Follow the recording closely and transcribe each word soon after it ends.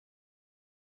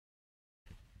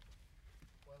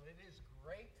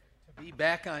Great to be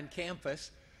back on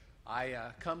campus. I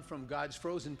come from God's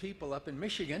frozen people up in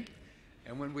Michigan,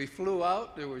 and when we flew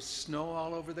out, there was snow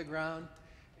all over the ground.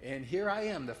 And here I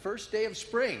am, the first day of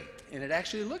spring, and it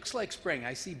actually looks like spring.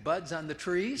 I see buds on the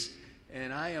trees,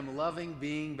 and I am loving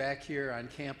being back here on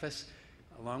campus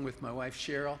along with my wife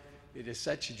Cheryl. It is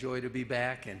such a joy to be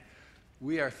back, and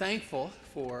we are thankful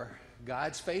for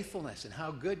God's faithfulness and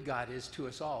how good God is to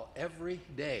us all every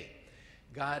day.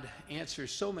 God answers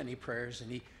so many prayers,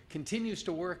 and He continues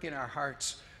to work in our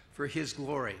hearts for His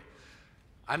glory.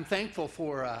 I'm thankful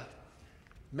for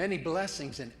many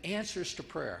blessings and answers to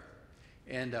prayer.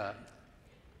 And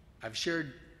I've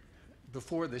shared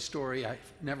before this story. I've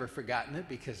never forgotten it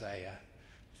because I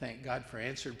thank God for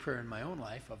answered prayer in my own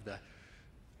life of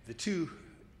the two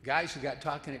guys who got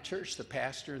talking at church, the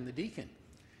pastor and the deacon.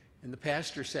 And the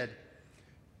pastor said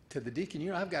to the deacon,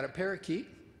 "You know, I've got a parakeet.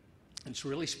 It's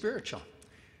really spiritual.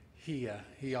 He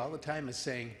all the time is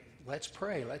saying, 'Let's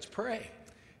pray, let's pray.'"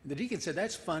 And the deacon said,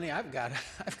 "That's funny. I've got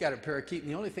a parakeet,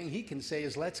 and the only thing he can say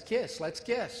is, 'Let's kiss, let's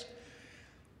kiss.'"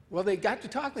 Well, they got to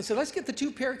talk. They said, "Let's get the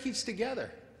two parakeets together.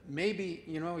 Maybe,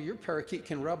 you know, your parakeet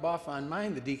can rub off on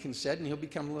mine," the deacon said, "and he'll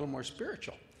become a little more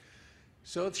spiritual."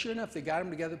 So sure enough, they got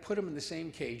them together, put them in the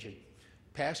same cage. And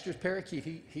pastor's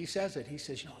parakeet, he says it. He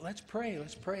says, "You know, let's pray,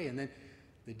 let's pray." And then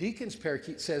the deacon's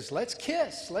parakeet says, let's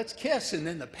kiss, let's kiss." And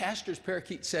then the pastor's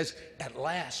parakeet says, "At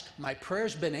last, my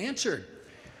prayer's been answered."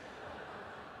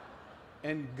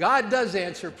 And God does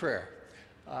answer prayer.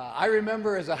 I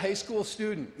remember as a high school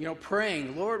student, you know,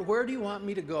 praying, "Lord, where do you want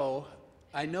me to go?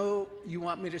 I know you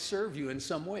want me to serve you in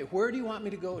some way. Where do you want me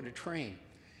to go to train?"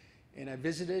 And I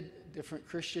visited different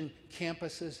Christian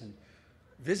campuses and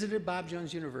visited Bob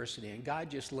Jones University, and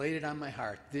God just laid it on my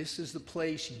heart. This is the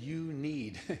place you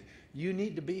need. You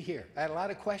need to be here. I had a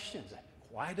lot of questions.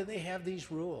 Why do they have these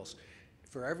rules?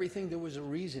 For everything, there was a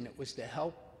reason. It was to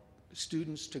help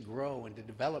students to grow and to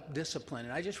develop discipline.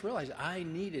 And I just realized I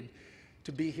needed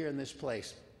to be here in this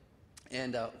place.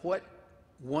 And what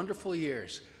wonderful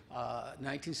years.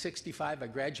 1965, I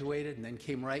graduated and then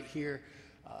came right here,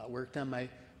 worked on my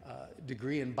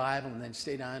degree in Bible, and then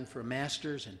stayed on for a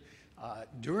master's. And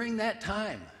during that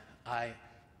time, I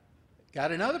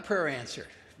got another prayer answered,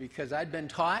 because I'd been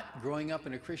taught growing up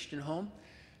in a Christian home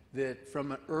that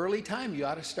from an early time you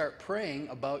ought to start praying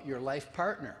about your life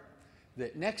partner.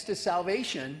 That next to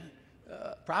salvation,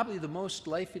 probably the most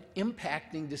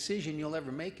life-impacting decision you'll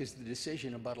ever make is the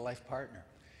decision about a life partner.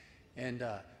 And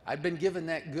I've been given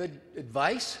that good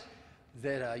advice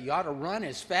that you ought to run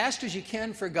as fast as you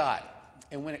can for God.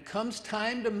 And when it comes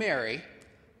time to marry,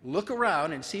 look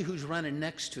around and see who's running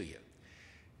next to you.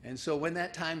 And so when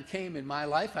that time came in my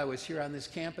life, I was here on this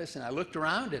campus, and I looked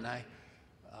around, and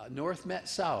North met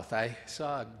South. I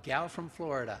saw a gal from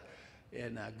Florida,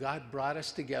 and God brought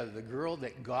us together, the girl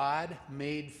that God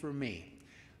made for me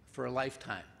for a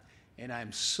lifetime. And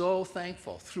I'm so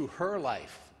thankful through her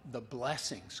life, the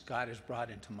blessings God has brought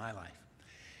into my life.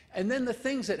 And then the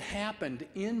things that happened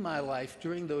in my life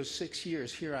during those 6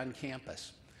 years here on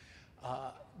campus.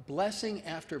 Blessing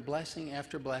after blessing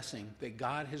after blessing that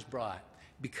God has brought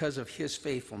because of His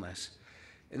faithfulness.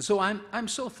 And so I'm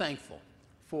so thankful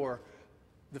for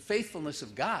the faithfulness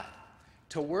of God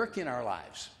to work in our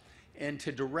lives and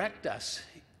to direct us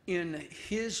in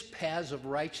His paths of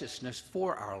righteousness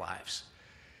for our lives.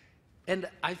 And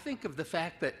I think of the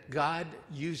fact that God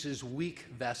uses weak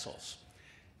vessels.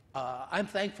 I'm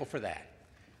thankful for that.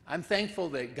 I'm thankful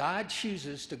that God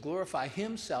chooses to glorify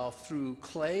Himself through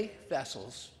clay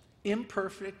vessels,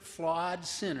 imperfect, flawed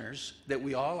sinners that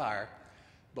we all are.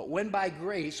 But when by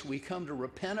grace we come to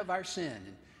repent of our sin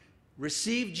and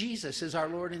receive Jesus as our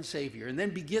Lord and Savior, and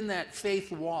then begin that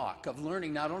faith walk of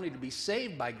learning not only to be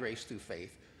saved by grace through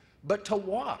faith, but to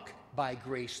walk by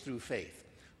grace through faith,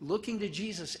 looking to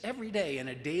Jesus every day in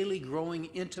a daily growing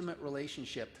intimate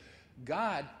relationship,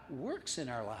 God works in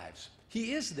our lives.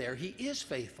 He is there. He is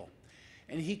faithful.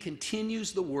 And He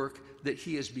continues the work that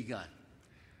He has begun.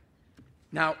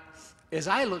 Now, as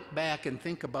I look back and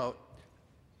think about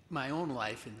my own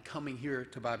life and coming here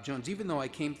to Bob Jones, even though I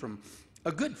came from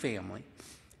a good family,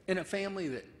 and a family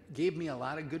that gave me a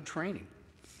lot of good training,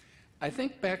 I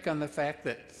think back on the fact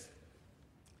that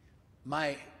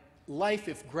my life,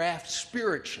 if graphed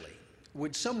spiritually,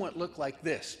 would somewhat look like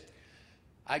this.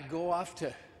 I'd go off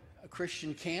to a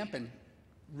Christian camp and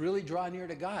really draw near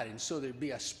to God, and so there'd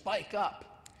be a spike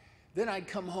up. Then I'd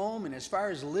come home, and as far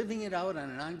as living it out on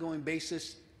an ongoing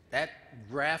basis, that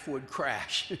graph would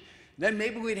crash. Then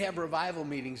maybe we'd have revival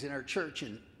meetings in our church,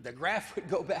 and the graph would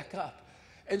go back up.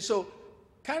 And so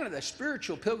kind of the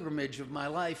spiritual pilgrimage of my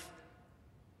life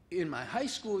in my high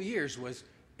school years was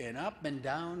an up and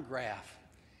down graph.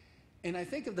 And I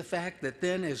think of the fact that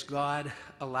then as God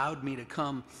allowed me to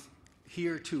come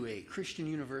here to a Christian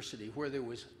university where there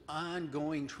was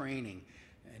ongoing training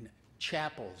and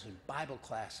chapels and Bible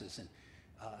classes and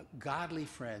godly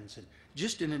friends and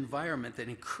just an environment that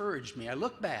encouraged me, I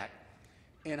look back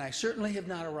and I certainly have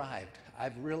not arrived.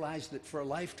 I've realized that for a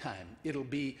lifetime it'll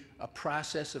be a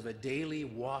process of a daily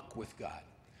walk with God.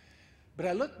 But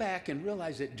I look back and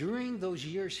realize that during those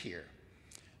years here,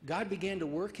 God began to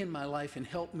work in my life and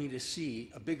help me to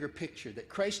see a bigger picture, that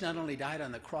Christ not only died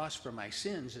on the cross for my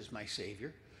sins as my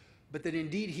Savior, but that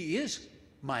indeed He is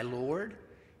my Lord.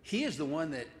 He is the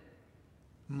one that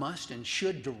must and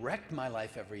should direct my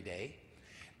life every day.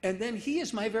 And then He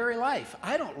is my very life.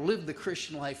 I don't live the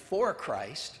Christian life for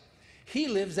Christ. He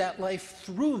lives that life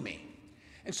through me.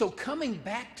 And so coming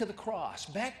back to the cross,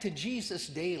 back to Jesus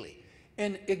daily,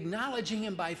 and acknowledging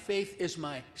Him by faith as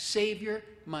my Savior,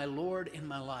 my Lord, in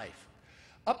my life.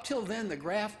 Up till then, the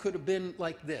graph could have been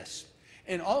like this.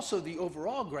 And also the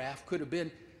overall graph could have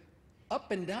been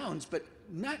up and downs, but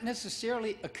not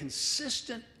necessarily a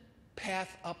consistent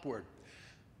path upward.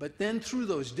 But then through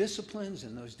those disciplines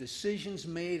and those decisions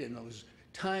made and those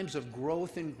times of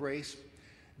growth and grace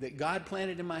that God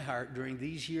planted in my heart during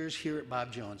these years here at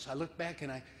Bob Jones, I look back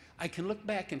and I can look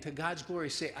back into God's glory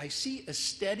and say, I see a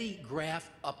steady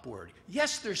graph upward.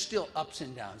 Yes, there's still ups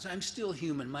and downs. I'm still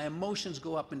human. My emotions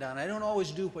go up and down. I don't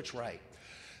always do what's right.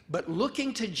 But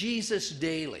looking to Jesus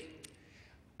daily,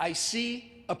 I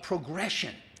see a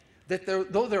progression. That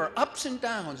though there are ups and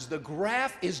downs, the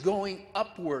graph is going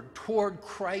upward toward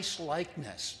Christ's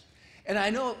likeness. And I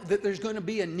know that there's going to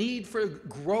be a need for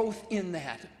growth in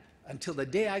that until the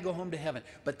day I go home to heaven.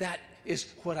 But that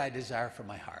is what I desire for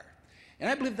my heart. And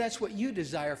I believe that's what you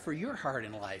desire for your heart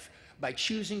in life by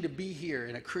choosing to be here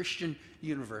in a Christian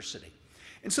university.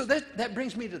 And so that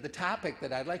brings me to the topic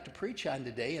that I'd like to preach on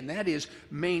today, and that is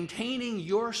maintaining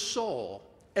your soul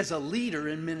as a leader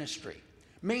in ministry.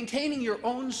 Maintaining your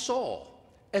own soul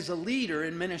as a leader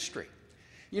in ministry.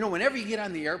 You know, whenever you get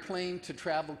on the airplane to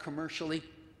travel commercially,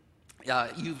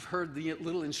 you've heard the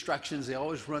little instructions. They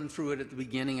always run through it at the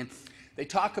beginning, and they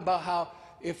talk about how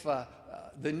if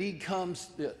the need comes,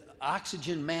 the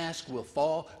oxygen mask will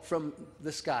fall from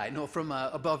the sky, from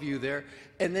above you there,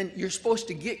 and then you're supposed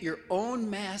to get your own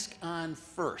mask on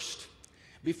first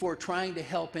before trying to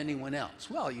help anyone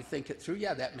else. Well, you think it through,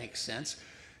 yeah, that makes sense.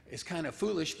 It's kind of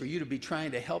foolish for you to be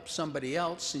trying to help somebody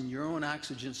else and your own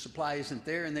oxygen supply isn't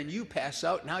there, and then you pass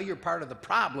out. Now you're part of the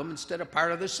problem instead of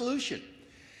part of the solution.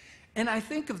 And I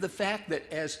think of the fact that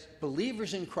as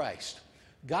believers in Christ,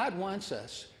 God wants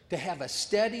us to have a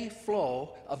steady flow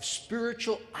of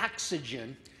spiritual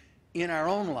oxygen in our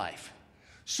own life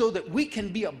so that we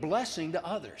can be a blessing to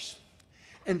others.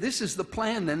 And this is the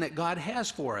plan then that God has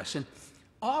for us. And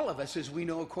all of us, as we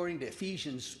know according to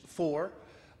Ephesians 4,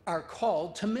 are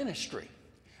called to ministry.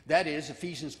 That is,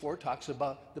 Ephesians 4 talks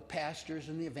about the pastors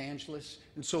and the evangelists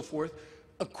and so forth,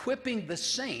 equipping the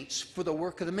saints for the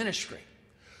work of the ministry.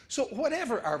 So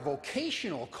whatever our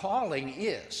vocational calling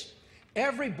is,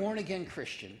 every born-again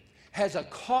Christian has a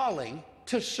calling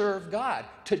to serve God,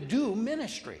 to do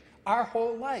ministry. Our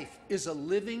whole life is a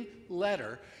living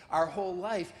letter. Our whole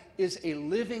life is a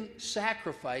living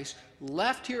sacrifice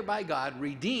left here by God,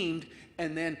 redeemed,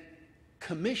 and then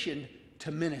commissioned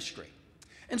to ministry.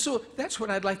 And so that's what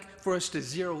I'd like for us to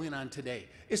zero in on today,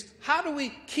 is how do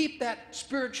we keep that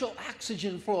spiritual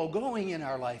oxygen flow going in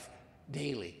our life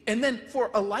daily? And then for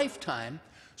a lifetime,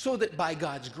 so that by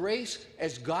God's grace,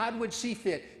 as God would see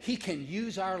fit, He can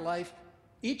use our life,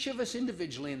 each of us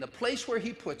individually, in the place where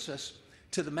He puts us,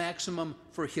 to the maximum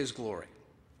for His glory.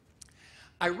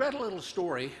 I read a little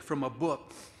story from a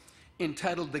book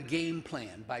entitled The Game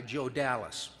Plan by Joe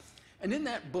Dallas. And in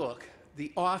that book,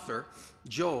 the author,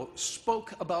 Joe,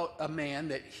 spoke about a man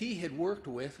that he had worked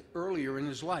with earlier in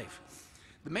his life.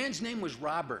 The man's name was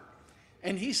Robert.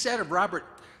 And he said of Robert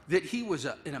that he was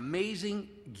an amazing,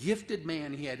 gifted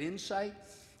man. He had insight,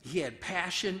 he had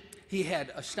passion, he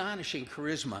had astonishing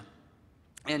charisma.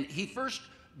 And he first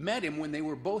met him when they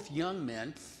were both young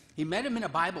men. He met him in a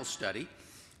Bible study.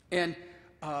 And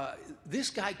this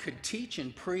guy could teach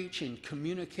and preach and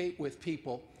communicate with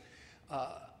people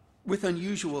with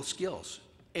unusual skills.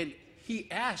 And he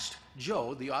asked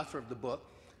Joe, the author of the book,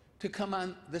 to come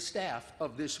on the staff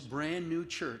of this brand new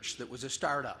church that was a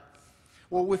startup.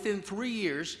 Well, within 3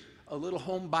 years, a little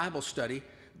home Bible study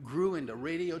grew into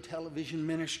radio, television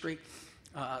ministry.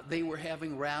 They were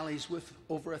having rallies with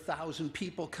over 1,000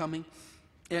 people coming,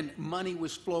 and money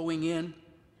was flowing in.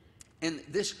 And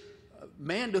this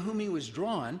man to whom he was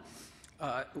drawn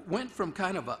went from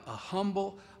kind of a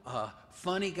humble,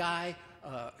 funny guy,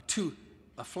 to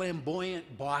a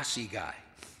flamboyant, bossy guy.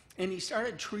 And he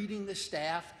started treating the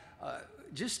staff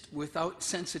just without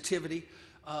sensitivity.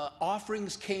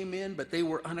 Offerings came in, but they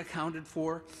were unaccounted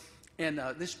for. And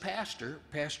this pastor,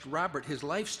 Pastor Robert, his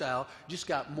lifestyle just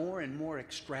got more and more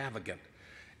extravagant.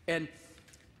 And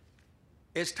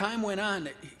as time went on,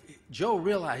 Joe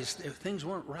realized that things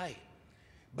weren't right.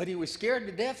 But he was scared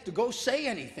to death to go say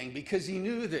anything because he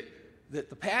knew that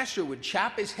the pastor would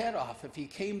chop his head off if he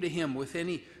came to him with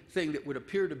anything that would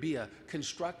appear to be a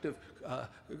constructive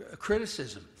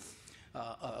criticism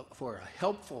for a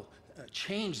helpful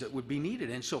change that would be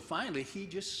needed. And so finally he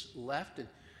just left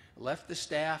the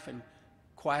staff and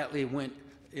quietly went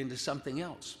into something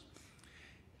else.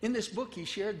 In this book, he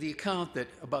shared the account that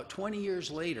about 20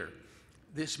 years later,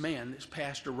 this man, this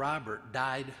Pastor Robert,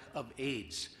 died of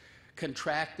AIDS,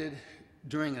 contracted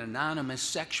during an anonymous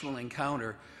sexual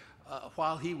encounter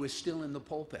while he was still in the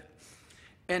pulpit.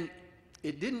 And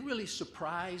it didn't really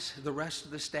surprise the rest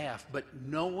of the staff, but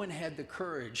no one had the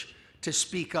courage to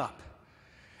speak up.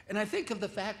 And I think of the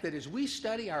fact that as we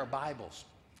study our Bibles,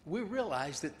 we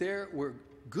realize that there were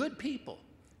good people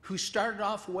who started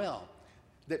off well,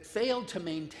 that failed to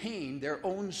maintain their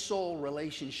own soul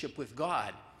relationship with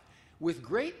God, with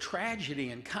great tragedy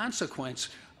and consequence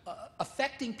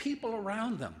affecting people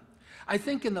around them. I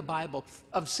think in the Bible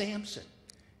of Samson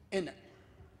and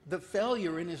the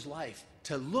failure in his life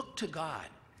to look to God.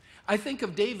 I think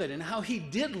of David and how he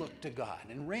did look to God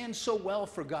and ran so well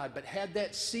for God, but had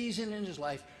that season in his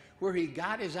life where he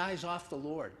got his eyes off the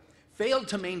Lord, failed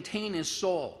to maintain his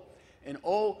soul, and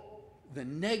the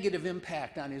negative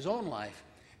impact on his own life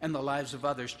and the lives of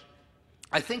others.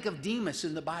 I think of Demas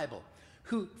in the Bible,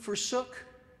 who forsook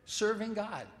serving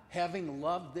God, having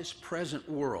loved this present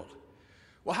world.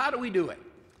 Well, how do we do it?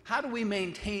 How do we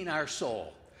maintain our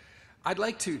soul? I'd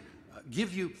like to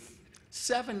give you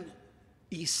 7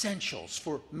 essentials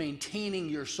for maintaining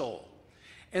your soul.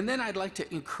 And then I'd like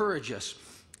to encourage us,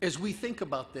 as we think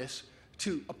about this,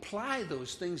 to apply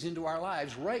those things into our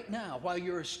lives right now while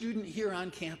you're a student here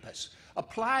on campus.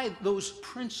 Apply those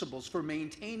principles for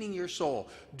maintaining your soul.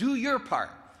 Do your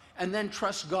part, and then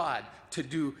trust God to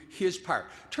do his part.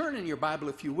 Turn in your Bible,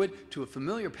 if you would, to a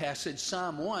familiar passage,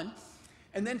 Psalm 1.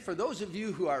 And then for those of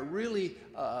you who are really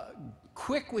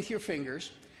quick with your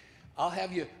fingers, I'll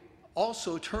have you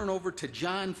also turn over to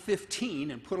John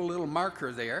 15 and put a little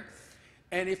marker there.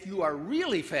 And if you are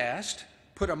really fast,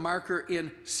 put a marker in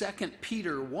 2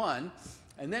 Peter 1.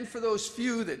 And then for those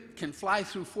few that can fly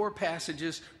through 4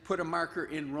 passages, put a marker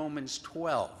in Romans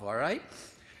 12, all right?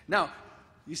 Now,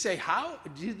 you say, how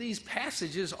do these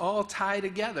passages all tie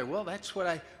together? Well, that's what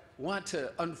I want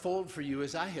to unfold for you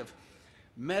as I have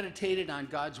meditated on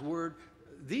God's Word.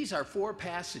 These are 4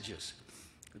 passages.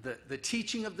 The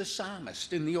teaching of the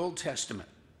psalmist in the Old Testament,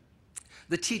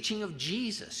 the teaching of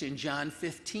Jesus in John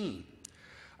 15,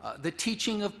 the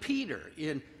teaching of Peter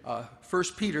in 1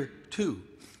 Peter 2,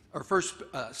 or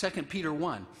 2 Peter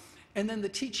 1, and then the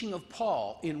teaching of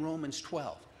Paul in Romans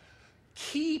 12.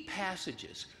 Key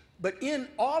passages, but in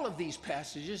all of these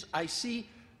passages, I see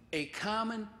a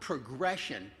common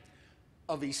progression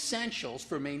of essentials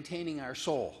for maintaining our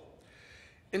soul.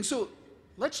 And so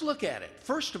let's look at it.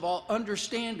 First of all,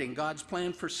 understanding God's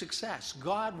plan for success.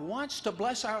 God wants to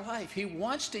bless our life. He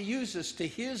wants to use us to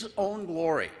his own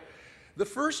glory. The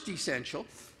first essential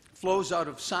flows out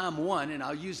of Psalm 1, and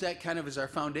I'll use that kind of as our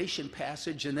foundation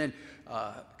passage and then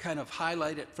kind of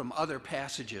highlight it from other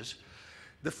passages.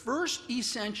 The first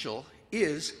essential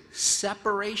is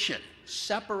separation.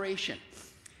 Separation.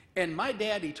 And my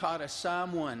daddy taught us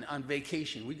Psalm 1 on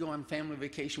vacation. We go on family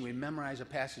vacation, we memorize a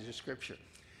passage of Scripture.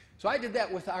 So I did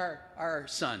that with our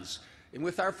sons. And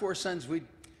with our 4 sons,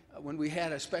 when we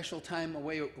had a special time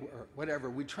away or whatever,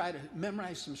 we'd try to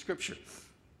memorize some Scripture.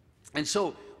 And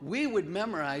so we would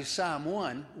memorize Psalm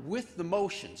 1 with the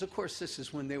motions. Of course, this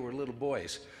is when they were little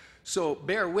boys. So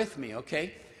bear with me,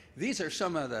 okay? These are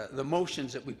some of the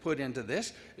motions that we put into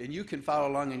this, and you can follow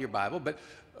along in your Bible. But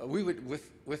we would,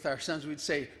 with our sons, we'd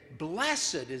say,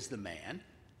 "Blessed is the man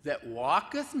that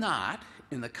walketh not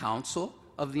in the counsel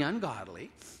of the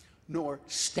ungodly, nor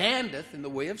standeth in the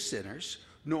way of sinners,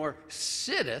 nor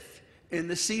sitteth in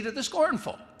the seat of the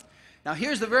scornful." Now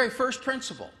here's the very first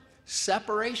principle,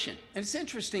 separation. And it's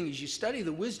interesting as you study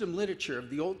the wisdom literature of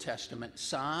the Old Testament,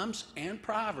 Psalms and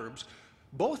Proverbs,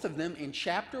 both of them in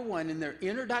chapter 1 in their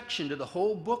introduction to the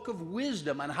whole book of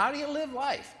wisdom on how do you live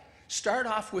life, start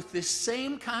off with this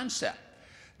same concept.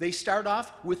 They start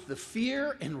off with the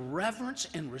fear and reverence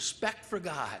and respect for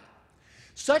God.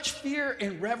 Such fear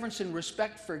and reverence and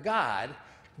respect for God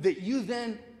that you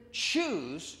then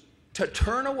choose to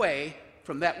turn away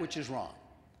from that which is wrong.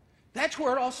 That's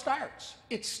where it all starts.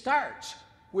 It starts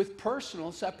with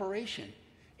personal separation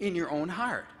in your own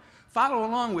heart. Follow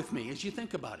along with me as you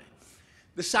think about it.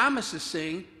 The psalmist is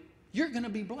saying, you're going to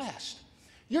be blessed.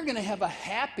 You're going to have a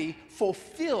happy,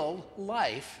 fulfilled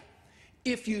life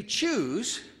if you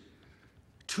choose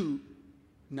to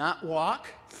not walk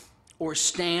or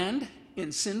stand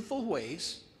in sinful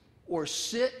ways or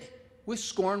sit with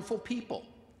scornful people.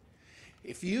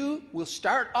 If you will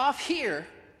start off here,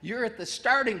 you're at the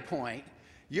starting point.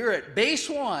 You're at base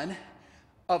one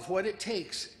of what it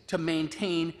takes to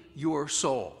maintain your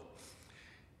soul.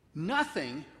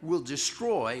 Nothing will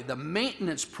destroy the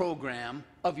maintenance program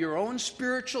of your own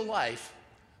spiritual life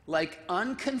like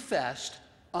unconfessed,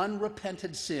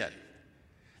 unrepented sin.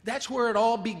 That's where it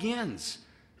all begins.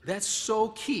 That's so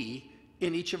key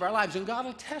in each of our lives. And God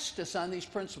will test us on these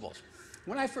principles.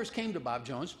 When I first came to Bob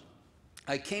Jones,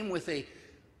 I came with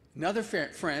another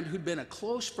friend who'd been a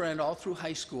close friend all through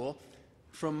high school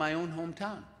from my own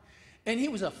hometown. And he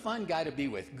was a fun guy to be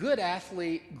with. Good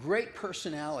athlete, great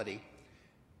personality,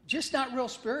 just not real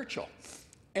spiritual.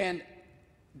 And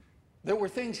there were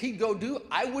things he'd go do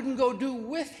I wouldn't go do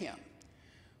with him.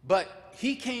 But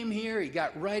he came here, he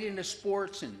got right into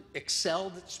sports and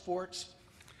excelled at sports.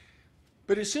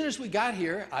 But as soon as we got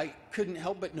here, I couldn't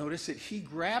help but notice that he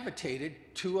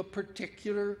gravitated to a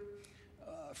particular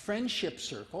friendship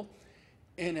circle.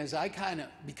 And as I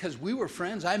because we were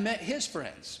friends, I met his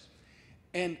friends.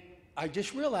 And I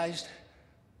just realized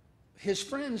his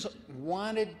friends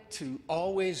wanted to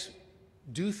always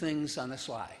do things on the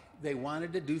sly. They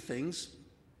wanted to do things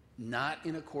not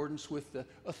in accordance with the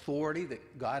authority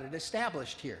that God had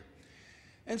established here.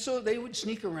 And so they would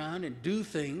sneak around and do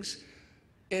things,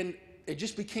 and it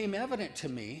just became evident to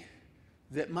me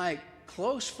that my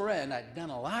close friend I'd done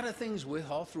a lot of things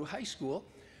with all through high school,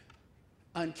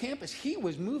 on campus, he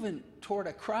was moving toward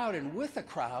a crowd and with a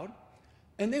crowd,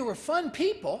 and they were fun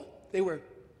people. They were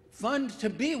fun to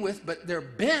be with, but their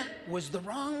bent was the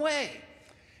wrong way.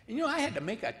 And I had to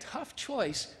make a tough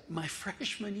choice my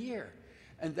freshman year.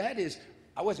 And that is,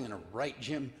 I wasn't going to write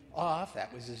Jim off,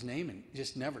 that was his name, and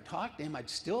just never talk to him. I'd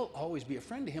still always be a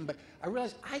friend to him, but I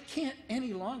realized I can't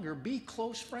any longer be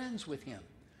close friends with him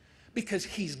because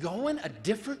he's going a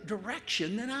different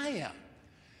direction than I am.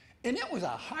 And it was a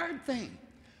hard thing.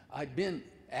 I'd been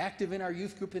active in our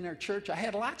youth group in our church. I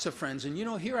had lots of friends, and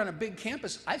here on a big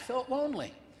campus, I felt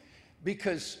lonely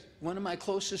because one of my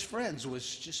closest friends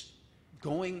was just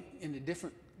going in a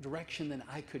different direction than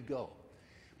I could go.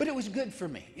 But it was good for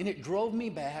me, and it drove me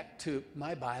back to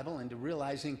my Bible and to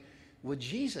realizing, well,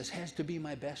 Jesus has to be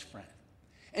my best friend.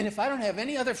 And if I don't have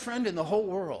any other friend in the whole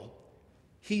world,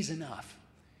 he's enough.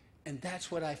 And that's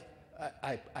what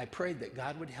I prayed that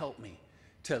God would help me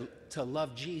to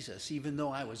love Jesus, even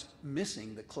though I was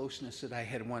missing the closeness that I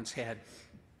had once had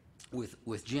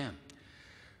with Jim.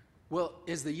 Well,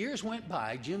 as the years went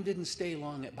by, Jim didn't stay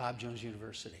long at Bob Jones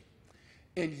University.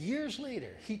 And years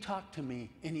later, he talked to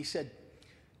me, and he said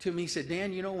to me,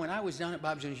 Dan, when I was down at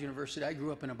Bob Jones University, I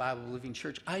grew up in a Bible-believing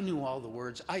church. I knew all the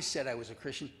words. I said I was a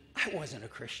Christian. I wasn't a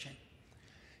Christian.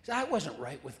 He said, I wasn't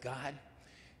right with God.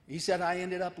 He said, I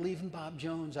ended up leaving Bob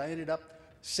Jones. I ended up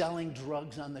selling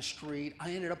drugs on the street.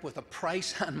 I ended up with a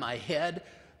price on my head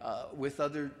with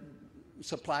other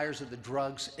suppliers of the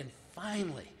drugs. And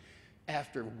finally,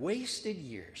 after wasted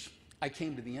years, I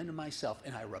came to the end of myself,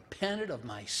 and I repented of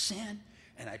my sin,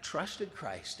 and I trusted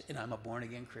Christ, and I'm a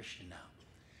born-again Christian now.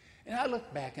 And I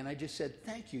looked back, and I just said,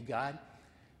 thank you, God.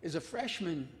 As a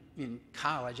freshman in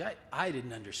college, I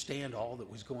didn't understand all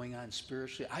that was going on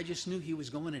spiritually. I just knew he was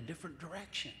going a different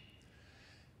direction.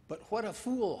 But what a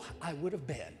fool I would have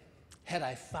been had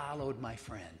I followed my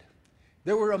friend.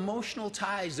 There were emotional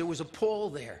ties. There was a pull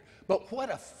there. But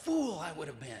what a fool I would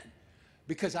have been,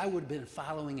 because I would have been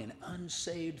following an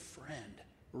unsaved friend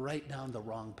right down the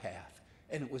wrong path.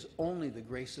 And it was only the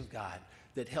grace of God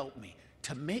that helped me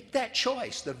to make that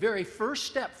choice. The very first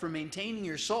step for maintaining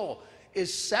your soul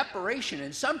is separation.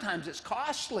 And sometimes it's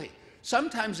costly.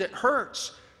 Sometimes it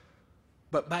hurts.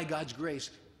 But by God's grace,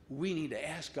 we need to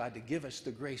ask God to give us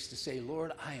the grace to say,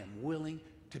 Lord, I am willing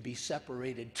to be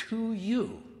separated to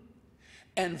you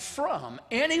and from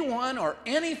anyone or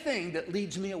anything that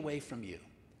leads me away from you.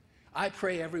 I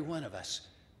pray every one of us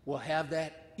will have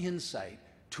that insight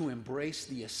to embrace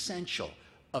the essential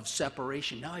of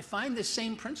separation. Now, I find this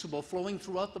same principle flowing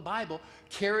throughout the Bible,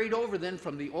 carried over then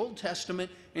from the Old Testament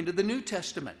into the New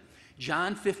Testament.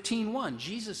 John 15:1,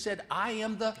 Jesus said, I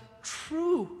am the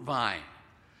true vine,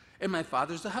 and my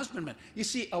Father's the husbandman. You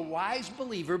see, a wise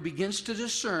believer begins to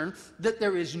discern that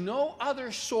there is no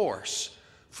other source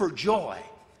for joy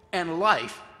and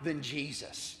life than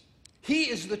Jesus. He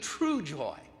is the true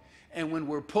joy. And when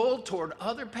we're pulled toward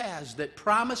other paths that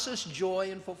promise us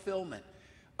joy and fulfillment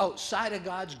outside of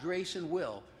God's grace and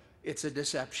will, it's a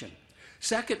deception.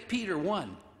 2 Peter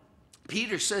 1,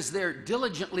 Peter says there,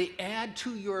 diligently add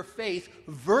to your faith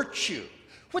virtue.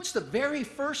 What's the very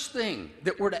first thing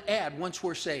that we're to add once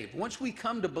we're saved? Once we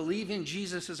come to believe in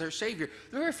Jesus as our Savior,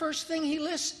 the very first thing he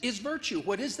lists is virtue.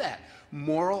 What is that?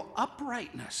 Moral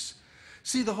uprightness.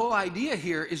 See, the whole idea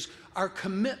here is our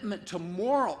commitment to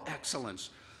moral excellence,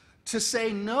 to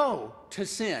say no to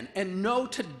sin and no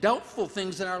to doubtful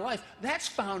things in our life. That's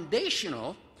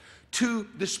foundational to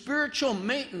the spiritual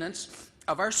maintenance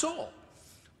of our soul.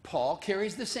 Paul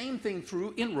carries the same thing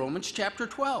through in Romans chapter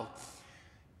 12.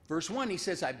 Verse 1, he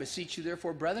says, I beseech you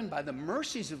therefore, brethren, by the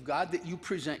mercies of God, that you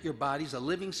present your bodies a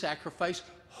living sacrifice,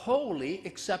 holy,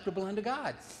 acceptable unto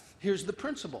God. Here's the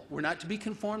principle. We're not to be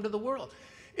conformed to the world.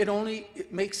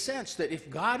 It makes sense that if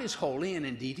God is holy, and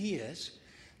indeed he is,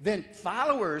 then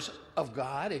followers of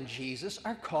God and Jesus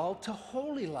are called to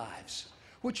holy lives,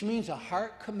 which means a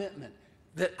heart commitment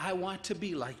that I want to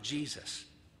be like Jesus.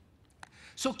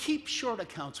 So keep short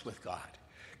accounts with God.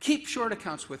 Keep short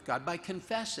accounts with God by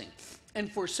confessing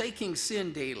and forsaking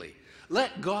sin daily.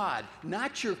 Let God,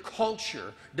 not your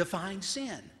culture, define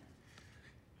sin.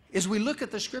 As we look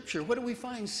at the scripture, what do we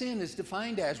find sin is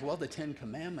defined as? Well, the 10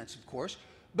 Commandments, of course,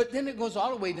 but then it goes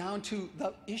all the way down to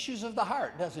the issues of the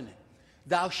heart, doesn't it?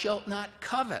 Thou shalt not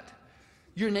covet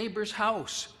your neighbor's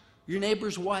house, your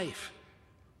neighbor's wife,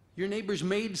 your neighbor's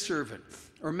maidservant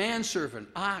or manservant,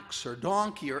 ox or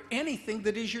donkey or anything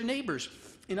that is your neighbor's.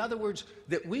 In other words,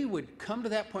 that we would come to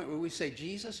that point where we say,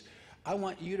 Jesus, I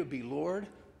want you to be Lord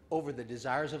over the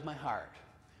desires of my heart.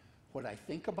 What I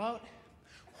think about,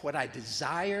 what I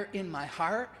desire in my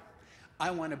heart,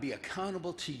 I want to be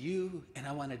accountable to you, and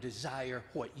I want to desire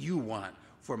what you want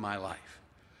for my life.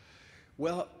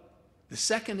 Well, the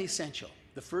second essential,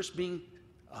 the first being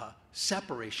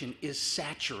separation, is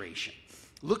saturation.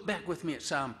 Look back with me at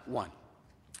Psalm 1.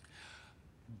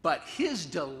 But his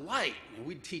delight, and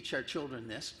we teach our children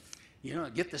this,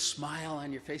 get the smile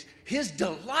on your face. His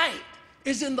delight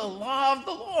is in the law of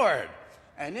the Lord,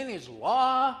 and in his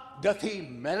law doth he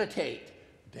meditate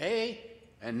day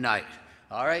and night.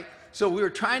 All right? So we were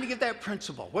trying to get that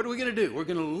principle. What are we going to do? We're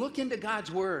going to look into God's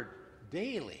word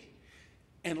daily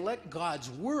and let God's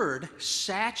word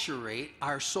saturate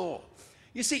our soul.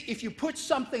 You see, if you put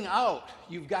something out,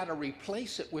 you've got to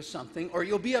replace it with something, or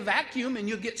you'll be a vacuum and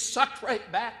you'll get sucked right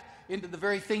back into the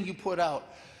very thing you put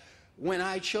out. When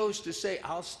I chose to say,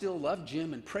 I'll still love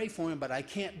Jim and pray for him, but I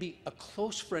can't be a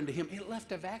close friend to him, it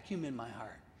left a vacuum in my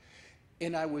heart.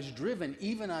 And I was driven,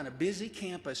 even on a busy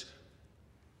campus,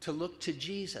 to look to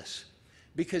Jesus.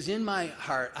 Because in my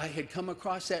heart, I had come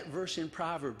across that verse in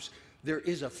Proverbs, there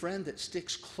is a friend that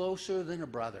sticks closer than a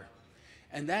brother.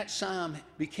 And that psalm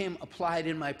became applied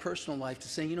in my personal life to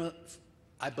say,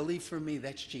 I believe for me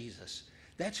that's Jesus.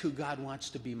 That's who God wants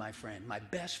to be my friend. My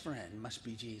best friend must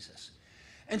be Jesus.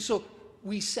 And so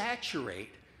we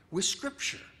saturate with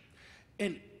Scripture.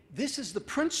 And this is the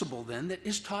principle then that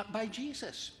is taught by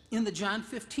Jesus. In the John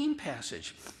 15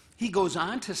 passage, he goes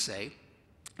on to say,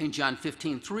 in John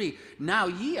 15:3, now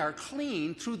ye are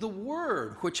clean through the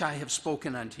word which I have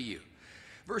spoken unto you.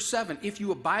 Verse 7, if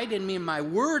you abide in me and my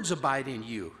words abide in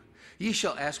you, ye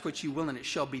shall ask what ye will and it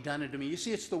shall be done unto me. You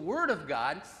see, it's the word of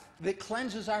God that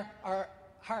cleanses our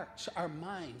hearts, our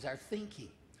minds, our thinking.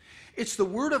 It's the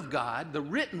word of God, the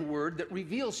written word, that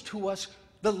reveals to us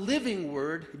the living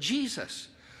word, Jesus.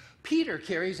 Peter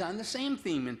carries on the same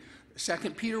theme in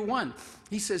 2 Peter 1.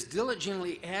 He says,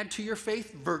 diligently add to your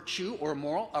faith virtue or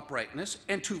moral uprightness,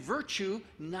 and to virtue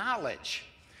knowledge.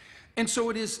 And so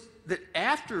it is that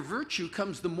after virtue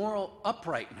comes the moral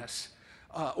uprightness,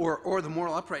 or the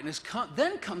moral uprightness,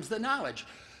 then comes the knowledge.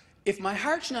 If my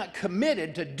heart's not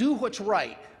committed to do what's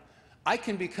right, I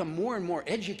can become more and more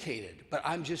educated, but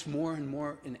I'm just more and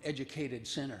more an educated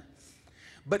sinner.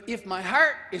 But if my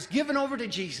heart is given over to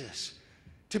Jesus,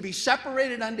 to be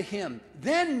separated unto him,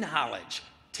 then knowledge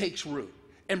takes root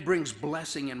and brings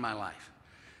blessing in my life.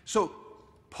 So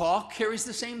Paul carries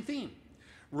the same theme.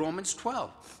 Romans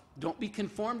 12, don't be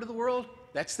conformed to the world.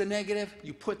 That's the negative.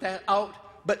 You put that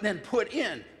out, but then put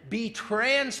in, be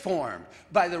transformed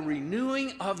by the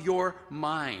renewing of your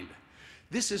mind.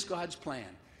 This is God's plan.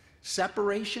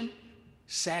 Separation,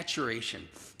 saturation.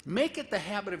 Make it the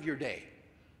habit of your day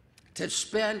to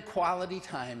spend quality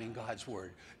time in God's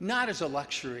word, not as a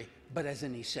luxury, but as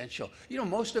an essential.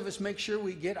 Most of us make sure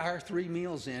we get our 3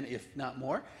 meals in, if not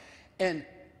more, and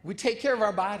we take care of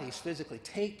our bodies physically.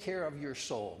 Take care of your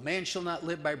soul. Man shall not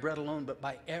live by bread alone, but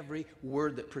by every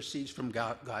word that proceeds from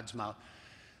God's mouth.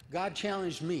 God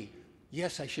challenged me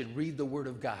yes, I should read the Word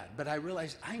of God, but I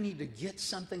realized I need to get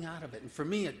something out of it. And for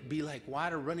me, it'd be like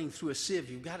water running through a sieve.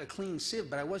 You've got a clean sieve,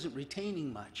 but I wasn't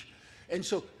retaining much. And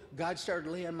so God started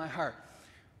laying on my heart,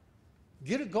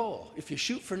 get a goal. If you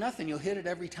shoot for nothing, you'll hit it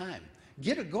every time.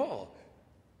 Get a goal.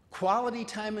 Quality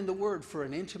time in the Word for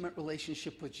an intimate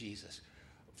relationship with Jesus.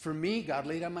 For me, God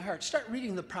laid on my heart, start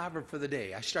reading the proverb for the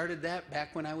day. I started that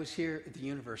back when I was here at the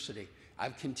university.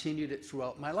 I've continued it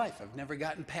throughout my life. I've never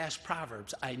gotten past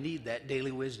Proverbs. I need that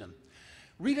daily wisdom.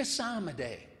 Read a psalm a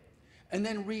day, and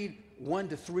then read 1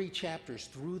 to 3 chapters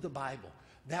through the Bible.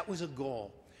 That was a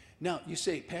goal. Now, you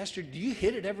say, Pastor, do you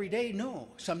hit it every day? No.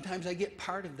 Sometimes I get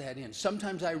part of that in.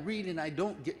 Sometimes I read and I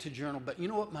don't get to journal. But you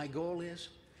know what my goal is?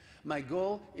 My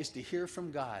goal is to hear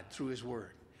from God through His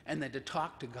Word, and then to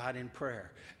talk to God in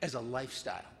prayer as a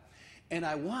lifestyle. And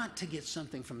I want to get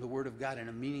something from the Word of God in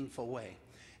a meaningful way.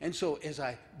 And so as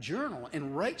I journal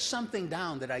and write something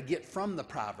down that I get from the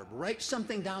proverb, write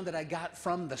something down that I got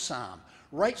from the psalm,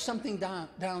 write something down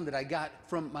that I got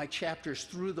from my chapters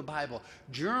through the Bible,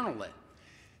 journal it.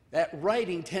 That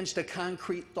writing tends to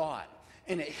concrete thought,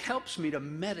 and it helps me to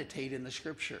meditate in the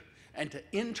Scripture and to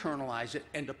internalize it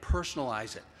and to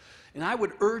personalize it. And I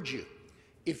would urge you,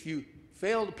 if you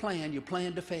fail to plan, you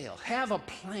plan to fail. Have a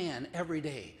plan every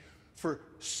day for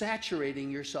saturating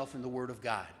yourself in the Word of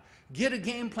God. Get a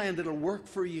game plan that'll work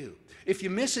for you. If you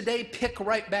miss a day, pick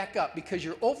right back up, because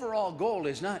your overall goal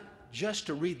is not just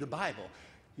to read the Bible.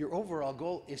 Your overall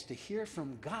goal is to hear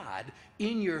from God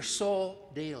in your soul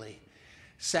daily.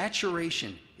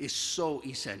 Saturation is so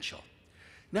essential.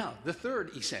 Now, the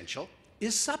third essential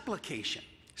is supplication.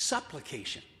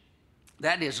 Supplication.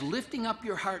 That is lifting up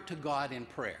your heart to God in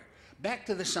prayer. Back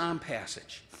to the Psalm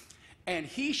passage. And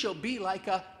he shall be like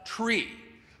a tree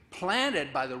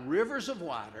planted by the rivers of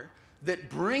water,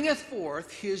 that bringeth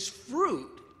forth his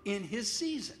fruit in his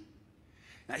season.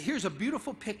 Now here's a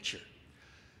beautiful picture.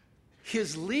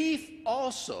 His leaf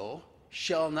also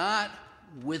shall not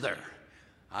wither.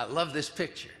 I love this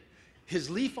picture. His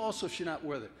leaf also shall not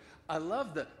wither. I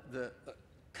love the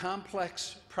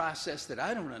complex process that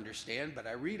I don't understand, but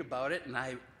I read about it and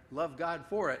I love God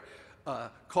for it,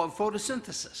 called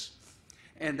photosynthesis.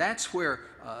 And that's where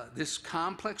this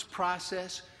complex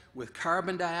process with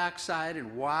carbon dioxide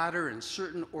and water and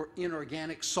certain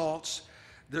inorganic salts,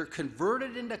 they're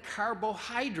converted into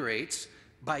carbohydrates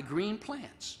by green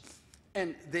plants.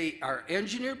 And they are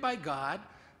engineered by God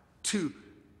to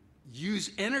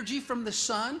use energy from the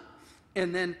sun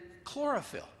and then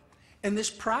chlorophyll. And this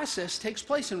process takes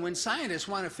place. And when scientists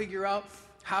want to figure out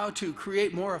how to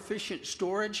create more efficient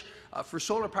storage for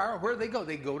solar power, where do they go?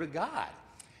 They go to God.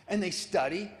 And they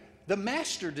study the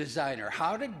master designer.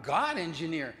 How did God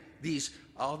engineer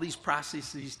all these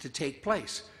processes to take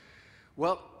place?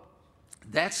 Well,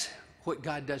 that's what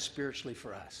God does spiritually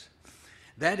for us.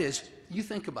 That is, you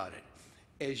think about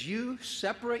it. As you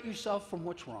separate yourself from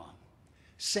what's wrong,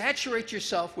 saturate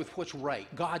yourself with what's right,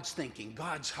 God's thinking,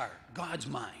 God's heart, God's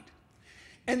mind,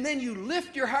 and then you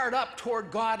lift your heart up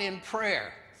toward God in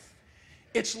prayer.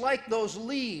 It's like those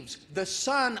leaves, the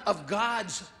Son of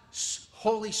God's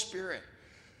Holy Spirit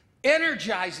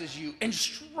energizes you, and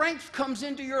strength comes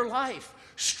into your life.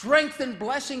 Strength and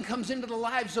blessing comes into the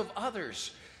lives of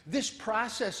others. This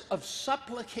process of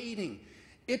supplicating,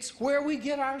 it's where we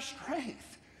get our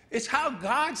strength. It's how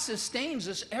God sustains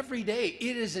us every day.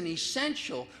 It is an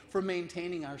essential for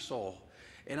maintaining our soul.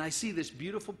 And I see this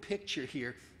beautiful picture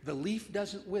here. The leaf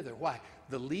doesn't wither. Why?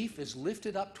 The leaf is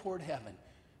lifted up toward heaven,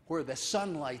 where the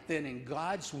sunlight then in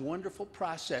God's wonderful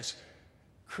process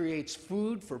creates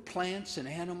food for plants and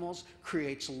animals,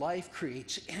 creates life,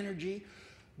 creates energy.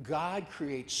 God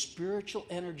creates spiritual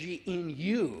energy in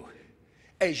you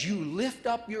as you lift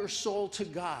up your soul to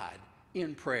God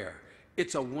in prayer.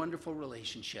 It's a wonderful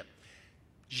relationship.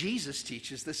 Jesus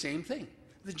teaches the same thing.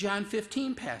 The John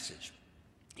 15 passage.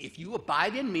 If you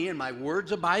abide in me and my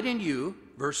words abide in you,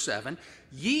 verse 7,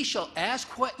 ye shall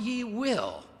ask what ye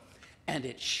will, and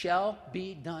it shall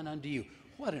be done unto you.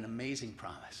 What an amazing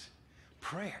promise.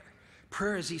 Prayer.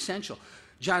 Prayer is essential.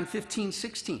 John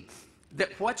 15:16,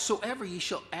 that whatsoever ye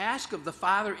shall ask of the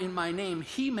Father in my name,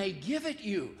 he may give it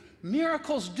you.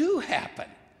 Miracles do happen.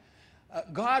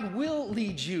 God will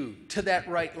lead you to that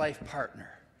right life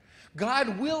partner.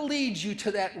 God will lead you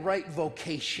to that right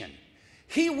vocation.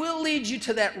 He will lead you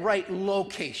to that right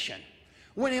location.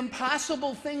 When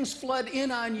impossible things flood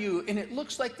in on you and it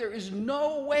looks like there is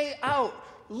no way out,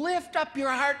 lift up your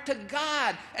heart to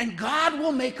God, and God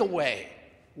will make a way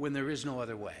when there is no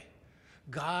other way.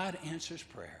 God answers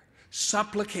prayer.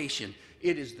 Supplication,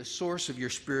 it is the source of your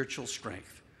spiritual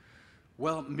strength.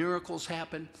 Well, miracles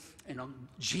happen.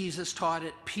 Jesus taught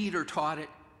it. Peter taught it.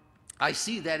 I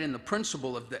see that in the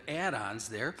principle of the add-ons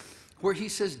there, where he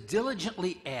says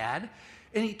diligently add,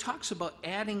 and he talks about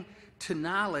adding to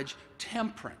knowledge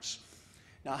temperance.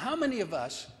 Now, how many of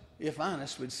us, if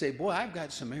honest, would say, boy, I've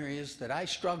got some areas that I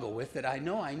struggle with that I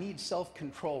know I need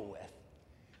self-control with,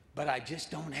 but I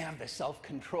just don't have the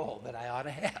self-control that I ought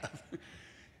to have.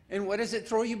 And what does it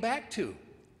throw you back to?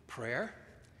 Prayer.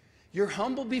 You're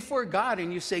humble before God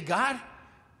and you say, God,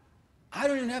 I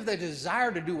don't even have the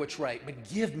desire to do what's right, but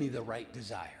give me the right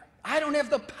desire. I don't have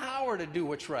the power to do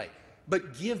what's right,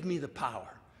 but give me the power.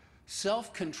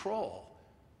 Self-control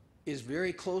is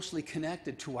very closely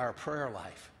connected to our prayer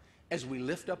life as we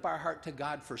lift up our heart to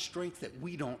God for strength that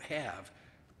we don't have,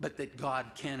 but that God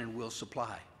can and will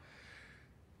supply.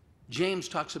 James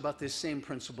talks about this same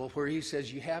principle where he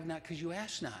says, you have not because you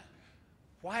ask not.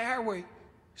 Why are we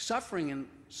suffering and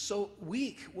so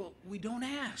weak? Well, we don't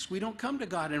ask. We don't come to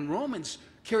God. And Romans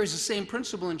carries the same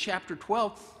principle in chapter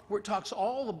 12 where it talks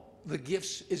all the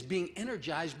gifts is being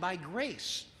energized by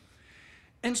grace.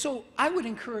 And so I would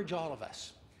encourage all of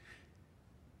us,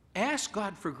 ask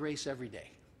God for grace every day.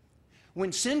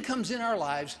 When sin comes in our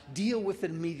lives, deal with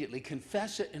it immediately.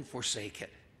 Confess it and forsake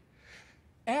it.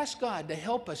 Ask God to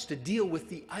help us to deal with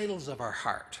the idols of our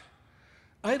heart.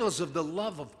 Idols of the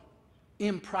love of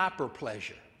improper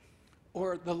pleasure,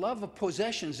 or the love of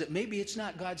possessions that maybe it's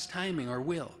not God's timing or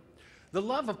will, the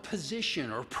love of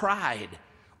position or pride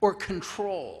or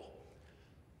control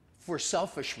for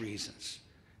selfish reasons.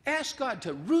 Ask God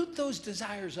to root those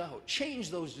desires out,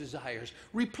 change those desires,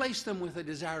 replace them with a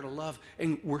desire to love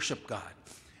and worship God.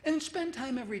 And spend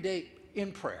time every day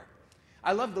in prayer.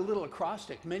 I love the little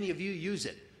acrostic. Many of you use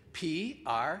it.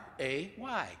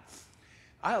 P-R-A-Y.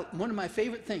 One of my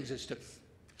favorite things is to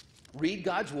read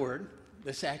God's word,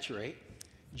 the saturate,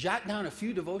 jot down a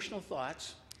few devotional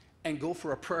thoughts, and go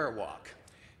for a prayer walk.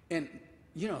 And,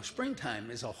 you know, springtime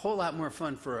is a whole lot more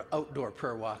fun for an outdoor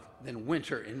prayer walk than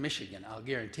winter in Michigan, I'll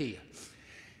guarantee you.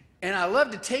 And I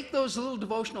love to take those little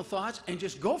devotional thoughts and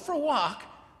just go for a walk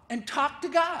and talk to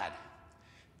God.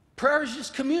 Prayer is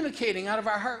just communicating out of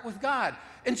our heart with God.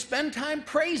 And spend time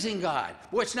praising God.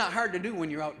 Well, it's not hard to do when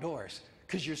you're outdoors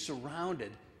because you're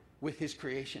surrounded with his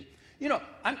creation. You know,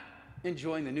 I'm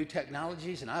enjoying the new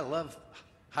technologies, and I love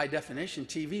high-definition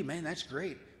TV. Man, that's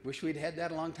great. Wish we'd had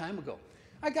that a long time ago.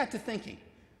 I got to thinking,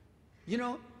 you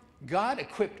know, God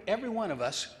equipped every one of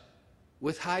us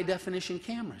with high-definition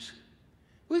cameras.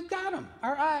 We've got them,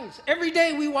 our eyes. Every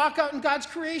day we walk out in God's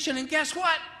creation, and guess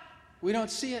what? We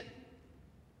don't see it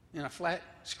in a flat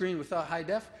screen without high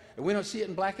def, and we don't see it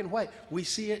in black and white. We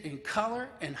see it in color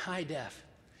and high def.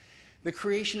 The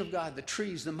creation of God, the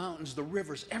trees, the mountains, the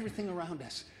rivers, everything around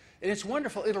us. And it's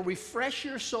wonderful. It'll refresh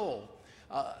your soul.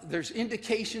 There's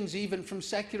indications even from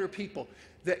secular people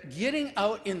that getting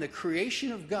out in the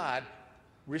creation of God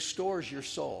restores your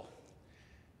soul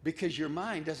because your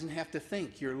mind doesn't have to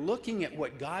think. You're looking at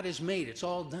what God has made. It's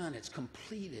all done. It's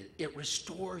completed. It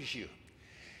restores you.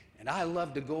 And I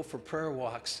love to go for prayer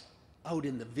walks out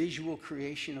in the visual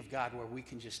creation of God where we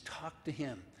can just talk to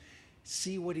him,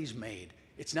 see what he's made.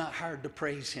 It's not hard to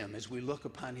praise him as we look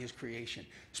upon his creation.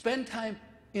 Spend time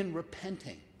in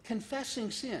repenting,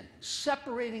 confessing sin,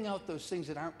 separating out those things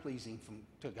that aren't pleasing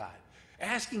to God,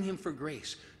 asking him for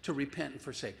grace to repent and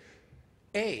forsake.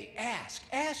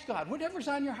 Ask God, whatever's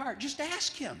on your heart, just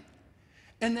ask him.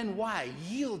 And then why?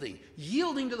 Yielding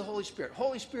to the Holy Spirit.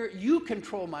 Holy Spirit, you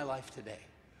control my life today.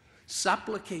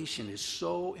 Supplication is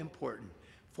so important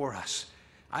for us.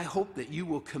 I hope that you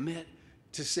will commit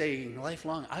to saying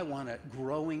lifelong, I want a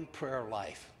growing prayer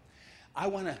life. I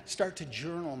want to start to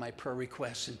journal my prayer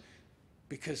requests. And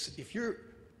because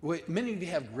many of you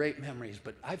have great memories,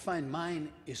 but I find mine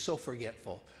is so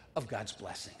forgetful of God's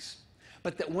blessings.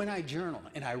 But that when I journal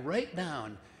and I write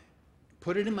down,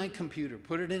 put it in my computer,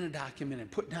 put it in a document,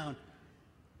 and put down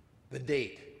the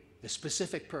date, the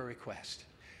specific prayer request,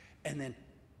 and then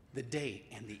the date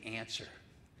and the answer.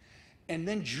 And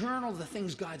then journal the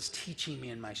things God's teaching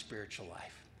me in my spiritual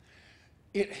life.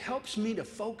 It helps me to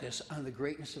focus on the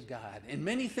greatness of God. And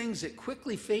many things that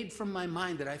quickly fade from my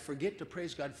mind that I forget to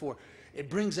praise God for, it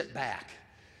brings it back.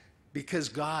 Because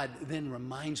God then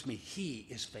reminds me he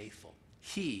is faithful.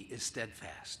 He is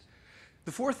steadfast.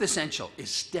 The fourth essential is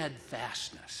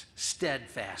steadfastness.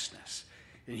 Steadfastness.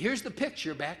 And here's the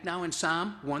picture back now in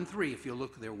Psalm 1:3, if you'll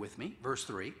look there with me, verse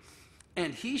 3.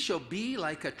 And he shall be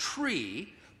like a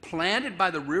tree planted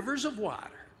by the rivers of water,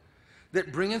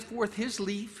 that bringeth forth his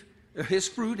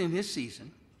fruit in his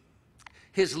season.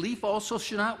 His leaf also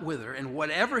shall not wither, and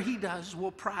whatever he does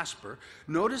will prosper.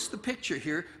 Notice the picture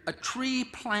here, a tree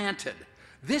planted.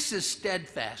 This is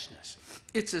steadfastness.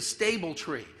 It's a stable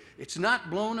tree. It's not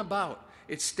blown about.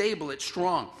 it's stable, it's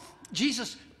strong.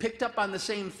 Jesus picked up on the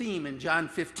same theme in John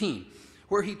 15,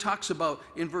 where he talks about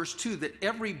in verse 2 that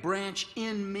every branch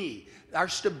in me, our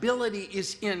stability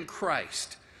is in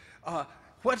Christ.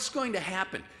 What's going to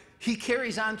happen? He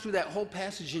carries on through that whole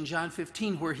passage in John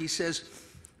 15 where he says,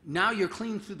 now you're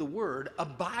clean through the word,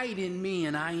 abide in me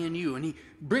and I in you. And he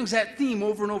brings that theme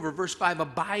over and over. Verse 5,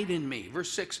 abide in me.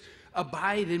 Verse 6,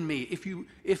 abide in me.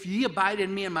 If ye abide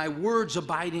in me and my words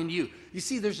abide in you. You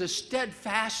see, there's a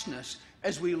steadfastness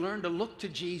as we learn to look to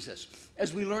Jesus,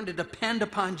 as we learn to depend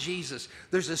upon Jesus.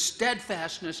 There's a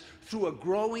steadfastness through a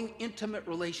growing, intimate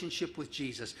relationship with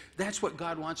Jesus. That's what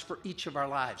God wants for each of our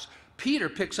lives. Peter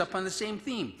picks up on the same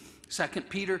theme. 2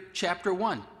 Peter chapter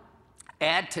 1.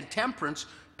 Add to temperance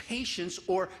patience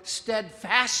or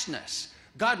steadfastness.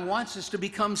 God wants us to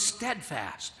become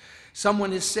steadfast.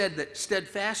 Someone has said that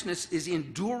steadfastness is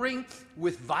enduring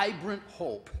with vibrant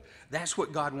hope. That's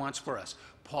what God wants for us.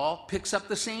 Paul picks up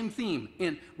the same theme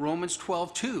in Romans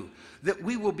 12:2, that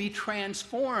we will be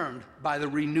transformed by the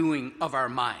renewing of our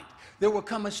mind. There will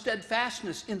come a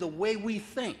steadfastness in the way we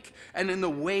think and in the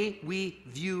way we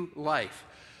view life.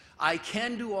 I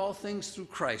can do all things through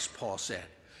Christ, Paul said.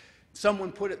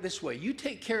 Someone put it this way, you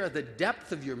take care of the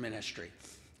depth of your ministry,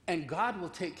 and God will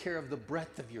take care of the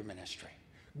breadth of your ministry.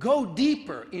 Go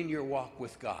deeper in your walk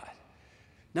with God.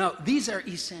 Now, these are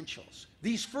essentials.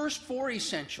 These first 4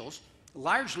 essentials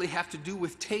largely have to do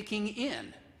with taking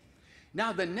in.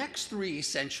 Now, the next 3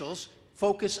 essentials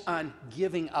focus on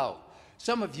giving out.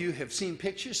 Some of you have seen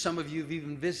pictures. Some of you have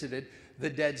even visited the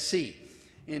Dead Sea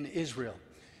in Israel.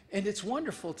 And it's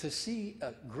wonderful to see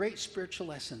a great spiritual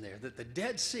lesson there, that the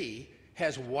Dead Sea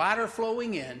has water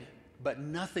flowing in, but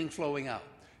nothing flowing out.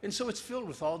 And so it's filled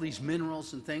with all these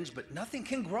minerals and things, but nothing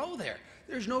can grow there.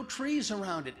 There's no trees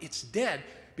around it. It's dead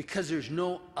because there's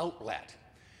no outlet.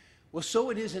 Well,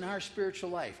 so it is in our spiritual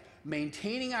life.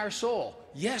 Maintaining our soul,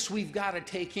 yes, we've got to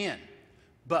take in,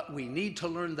 but we need to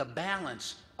learn the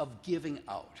balance of giving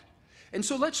out. And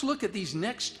so let's look at these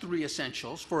next 3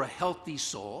 essentials for a healthy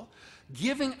soul.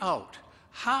 Giving out.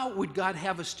 How would God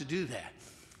have us to do that?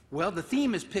 Well, the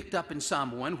theme is picked up in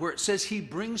Psalm 1 where it says he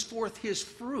brings forth his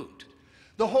fruit.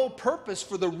 The whole purpose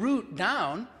for the root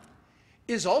down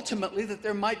is ultimately that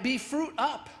there might be fruit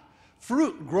up,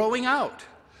 fruit growing out.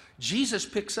 Jesus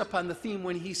picks up on the theme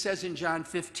when he says in John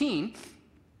 15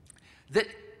 that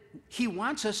he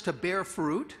wants us to bear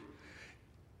fruit,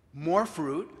 more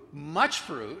fruit, much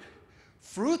fruit,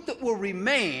 fruit that will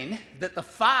remain, that the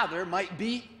Father might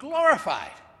be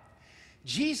glorified.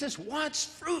 Jesus wants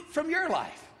fruit from your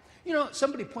life. You know,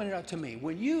 somebody pointed out to me,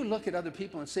 when you look at other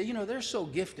people and say, you know, they're so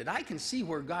gifted, I can see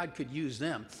where God could use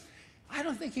them. I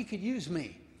don't think he could use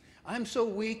me. I'm so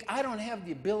weak, I don't have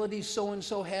the abilities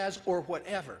so-and-so has, or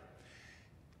whatever.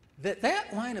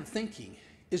 That line of thinking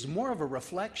is more of a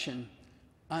reflection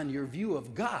on your view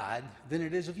of God than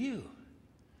it is of you.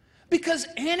 Because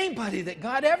anybody that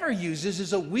God ever uses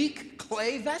is a weak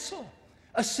clay vessel,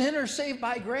 a sinner saved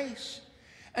by grace.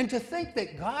 And to think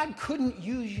that God couldn't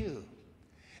use you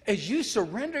as you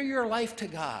surrender your life to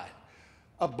God,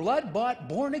 a blood-bought,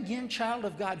 born-again child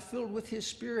of God filled with his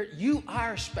Spirit, you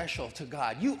are special to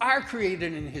God. You are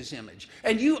created in his image.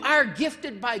 And you are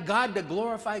gifted by God to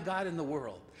glorify God in the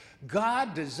world.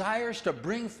 God desires to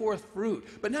bring forth fruit,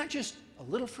 but not just a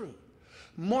little fruit,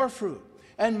 more fruit.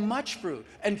 And much fruit,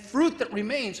 and fruit that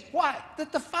remains. Why?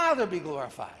 That the Father be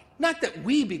glorified. Not that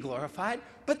we be glorified,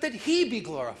 but that he be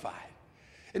glorified.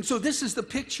 And so this is the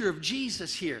picture of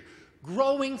Jesus here,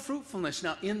 growing fruitfulness.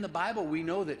 Now, in the Bible, we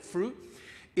know that fruit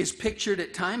is pictured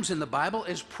at times in the Bible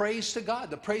as praise to God,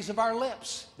 the praise of our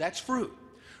lips. That's fruit.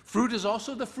 Fruit is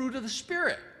also the fruit of the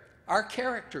Spirit, our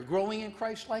character growing in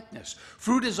Christ likeness.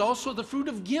 Fruit is also the fruit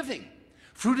of giving.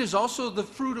 Fruit is also the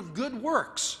fruit of good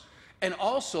works. And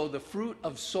also the fruit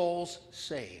of souls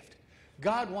saved.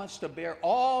 God wants to bear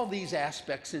all these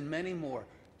aspects and many more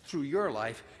through your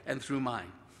life and through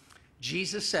mine.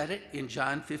 Jesus said it in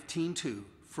John 15:2,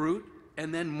 fruit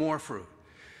and then more fruit.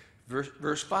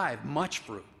 Verse 5, much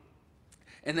fruit.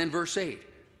 And then verse 8,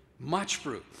 much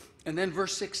fruit. And then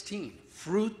verse 16,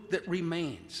 fruit that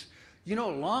remains. You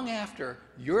know, long after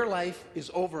your life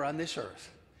is over on this earth,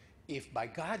 if by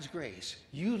God's grace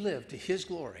you live to his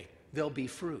glory, there'll be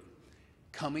fruit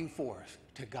coming forth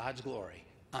to God's glory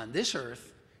on this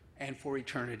earth and for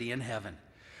eternity in heaven.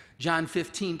 John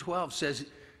 15:12 says,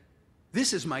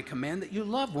 this is my command, that you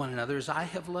love one another as I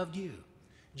have loved you.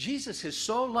 Jesus has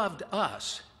so loved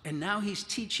us, and now he's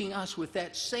teaching us with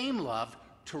that same love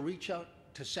to reach out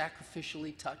to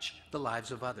sacrificially touch the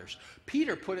lives of others.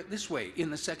 Peter put it this way in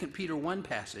the 2 Peter 1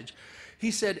 passage.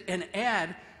 He said, and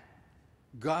add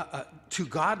to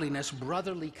godliness,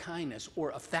 brotherly kindness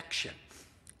or affection,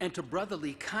 and to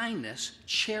brotherly kindness,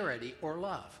 charity or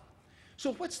love.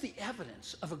 So what's the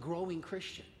evidence of a growing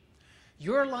Christian?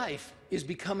 Your life is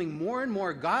becoming more and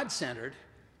more God-centered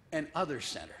and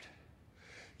other-centered.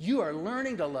 You are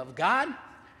learning to love God,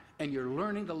 and you're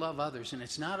learning to love others, and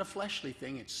it's not a fleshly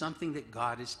thing, it's something that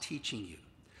God is teaching you.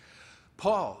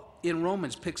 Paul in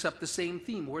Romans picks up the same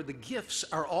theme, where the gifts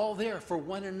are all there for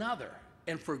one another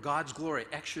and for God's glory,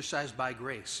 exercised by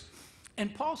grace.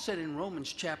 And Paul said in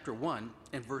Romans chapter 1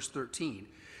 and verse 13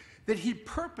 that he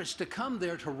purposed to come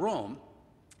there to Rome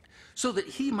so that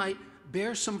he might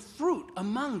bear some fruit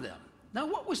among them. Now,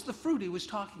 what was the fruit he was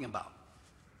talking about?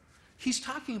 He's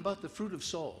talking about the fruit of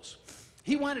souls.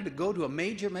 He wanted to go to a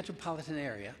major metropolitan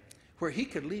area where he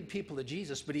could lead people to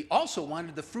Jesus, but he also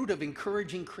wanted the fruit of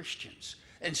encouraging Christians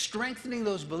and strengthening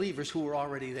those believers who were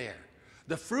already there.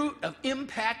 The fruit of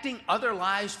impacting other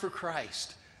lives for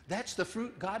Christ. That's the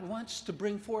fruit God wants to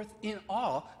bring forth in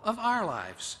all of our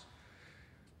lives.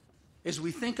 As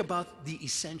we think about the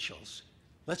essentials,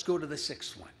 let's go to the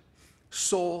sixth one.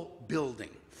 Soul building.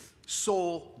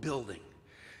 Soul building.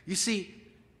 You see,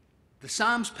 the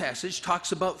Psalms passage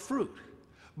talks about fruit,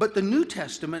 but the New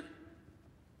Testament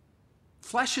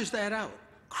fleshes that out.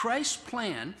 Christ's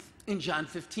plan in John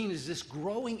 15 is this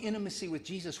growing intimacy with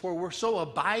Jesus where we're so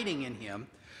abiding in him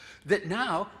that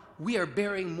now we are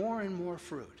bearing more and more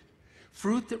fruit.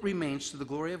 Fruit that remains to the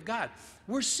glory of God.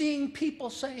 We're seeing people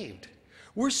saved.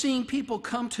 We're seeing people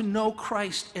come to know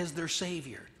Christ as their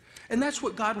Savior. And that's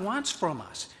what God wants from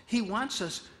us. He wants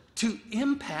us to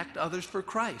impact others for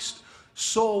Christ.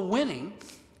 Soul winning,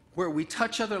 where we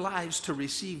touch other lives to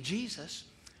receive Jesus.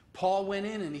 Paul went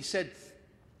in and he said,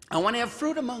 I want to have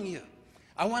fruit among you.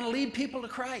 I want to lead people to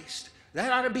Christ.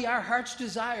 That ought to be our heart's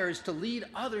desire, is to lead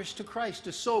others to Christ,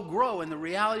 to so grow in the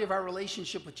reality of our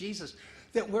relationship with Jesus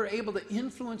that we're able to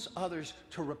influence others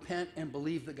to repent and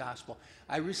believe the gospel.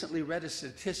 I recently read a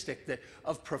statistic that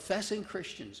of professing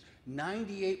Christians,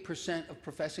 98% of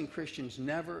professing Christians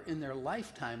never in their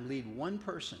lifetime lead one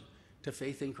person to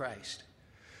faith in Christ.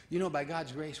 You know, by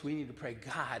God's grace, we need to pray,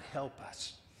 God, help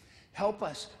us. Help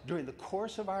us during the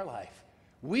course of our life.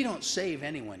 We don't save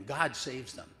anyone. God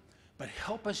saves them. But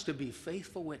help us to be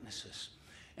faithful witnesses.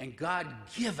 And God,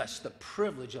 give us the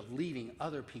privilege of leading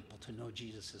other people to know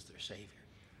Jesus as their Savior.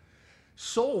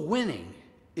 Soul winning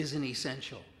is an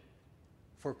essential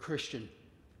for Christian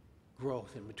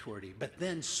growth and maturity. But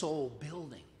then soul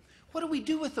building. What do we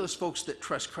do with those folks that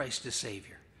trust Christ as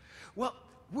Savior? Well,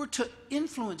 we're to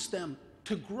influence them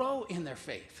to grow in their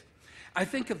faith. I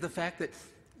think of the fact that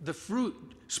the fruit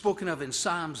spoken of in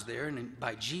Psalms there and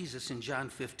by Jesus in John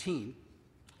 15,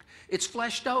 it's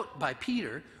fleshed out by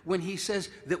Peter when he says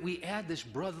that we add this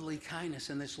brotherly kindness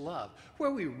and this love,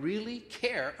 where we really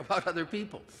care about other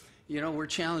people. You know, we're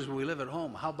challenged when we live at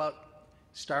home. How about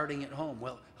starting at home?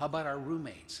 Well, how about our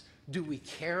roommates? Do we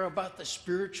care about the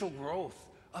spiritual growth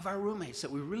of our roommates,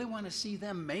 that we really want to see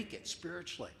them make it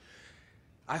spiritually?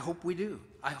 I hope we do.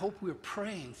 I hope we're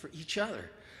praying for each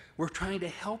other. We're trying to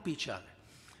help each other.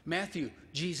 Matthew,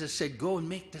 Jesus said, go and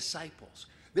make disciples.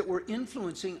 That we're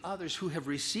influencing others who have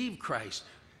received Christ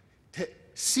to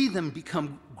see them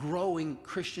become growing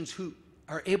Christians who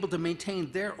are able to maintain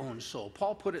their own soul.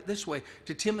 Paul put it this way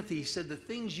to Timothy. He said, the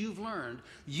things you've learned,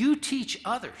 you teach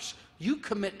others. You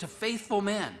commit to faithful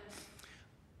men.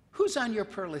 Who's on your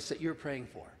prayer list that you're praying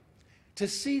for? To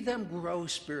see them grow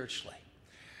spiritually.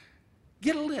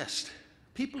 Get a list.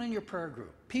 People in your prayer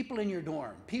group, people in your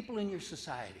dorm, people in your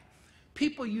society,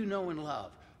 people you know and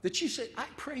love, that you say, I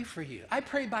pray for you. I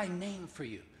pray by name for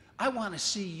you. I want to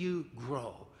see you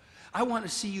grow. I want to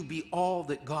see you be all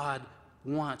that God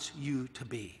wants you to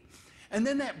be. And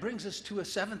then that brings us to a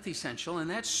seventh essential, and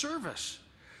that's service.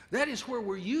 That is where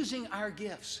we're using our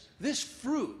gifts. This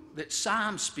fruit that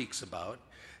Psalm speaks about,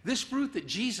 this fruit that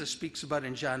Jesus speaks about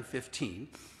in John 15,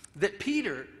 that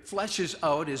Peter fleshes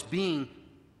out as being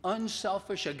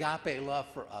unselfish agape love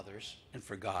for others and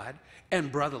for God,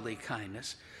 and brotherly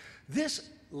kindness. This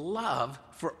love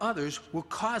for others will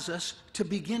cause us to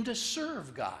begin to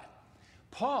serve God.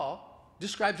 Paul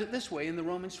describes it this way in the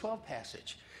Romans 12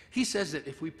 passage. He says that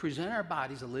if we present our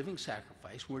bodies a living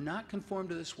sacrifice, we're not conformed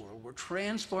to this world, we're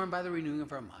transformed by the renewing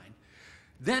of our mind,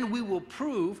 then we will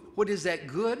prove what is that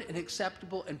good and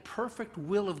acceptable and perfect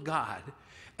will of God,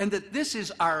 and that this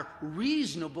is our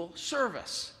reasonable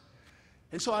service.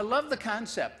 And so I love the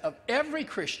concept of every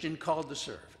Christian called to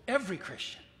serve. Every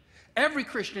Christian. Every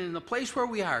Christian in the place where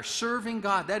we are, serving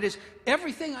God. That is,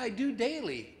 everything I do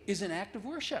daily is an act of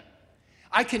worship.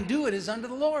 I can do it as unto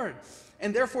the Lord.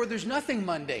 And therefore, there's nothing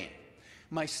mundane.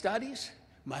 My studies,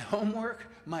 my homework,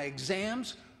 my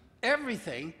exams,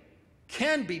 everything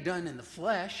can be done in the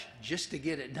flesh just to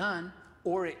get it done,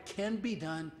 or it can be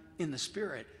done in the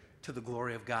Spirit to the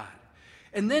glory of God.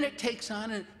 And then it takes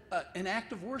on an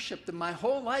act of worship, that my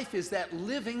whole life is that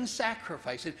living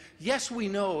sacrifice. And yes, we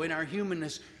know in our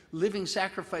humanness, living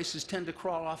sacrifices tend to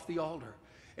crawl off the altar.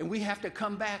 And we have to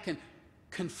come back and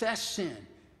confess sin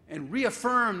and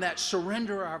reaffirm that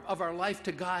surrender of our life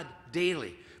to God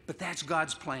daily. But that's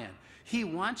God's plan. He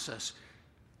wants us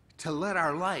to let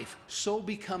our life so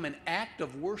become an act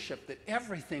of worship that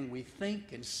everything we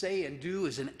think and say and do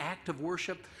is an act of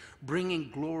worship, bringing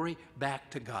glory back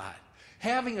to God.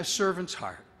 Having a servant's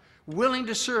heart, willing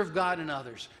to serve God and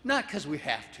others, not because we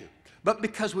have to, but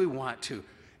because we want to.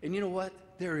 And you know what?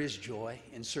 There is joy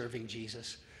in serving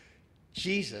Jesus.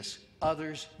 Jesus,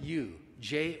 others, you,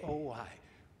 J-O-Y.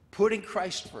 Putting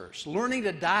Christ first, learning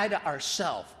to die to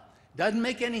ourself. Doesn't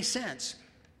make any sense,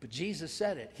 but Jesus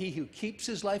said it. He who keeps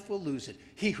his life will lose it.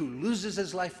 He who loses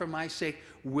his life for my sake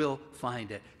will find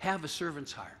it. Have a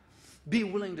servant's heart. Be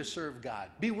willing to serve God.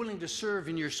 Be willing to serve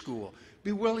in your school.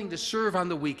 Be willing to serve on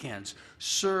the weekends.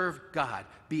 Serve God.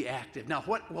 Be active. Now,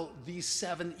 what will these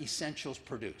 7 essentials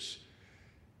produce?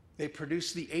 They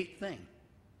produce the 8th thing,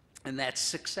 and that's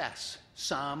success.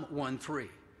 Psalm 1:3.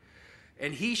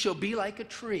 And he shall be like a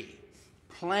tree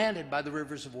planted by the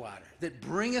rivers of water, that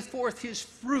bringeth forth his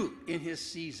fruit in his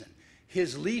season.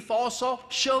 His leaf also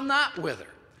shall not wither,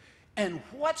 and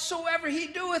whatsoever he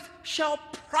doeth shall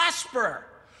prosper.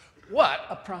 What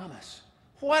a promise.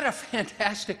 What a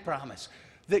fantastic promise.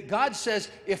 That God says,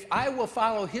 if I will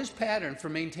follow his pattern for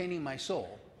maintaining my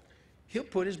soul, he'll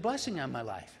put his blessing on my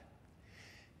life.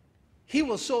 He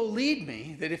will so lead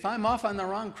me that if I'm off on the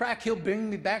wrong track, he'll bring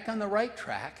me back on the right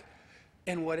track.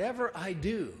 And whatever I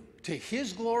do to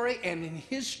his glory and in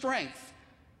his strength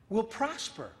will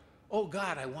prosper. Oh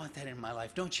God, I want that in my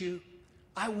life, don't you?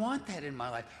 I want that in my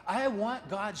life. I want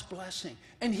God's blessing.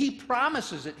 And he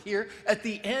promises it here at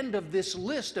the end of this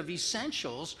list of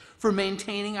essentials for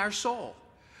maintaining our soul.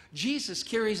 Jesus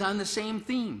carries on the same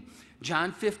theme.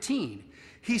 John 15,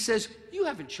 he says, you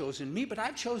haven't chosen me, but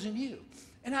I've chosen you.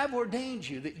 And I've ordained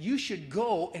you that you should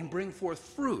go and bring forth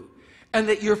fruit, and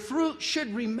that your fruit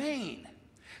should remain.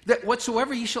 That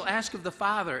whatsoever ye shall ask of the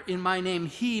Father in my name,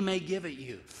 he may give it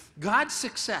you. God's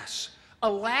success,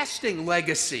 a lasting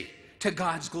legacy to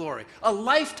God's glory, a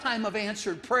lifetime of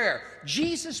answered prayer.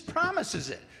 Jesus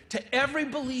promises it to every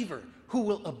believer who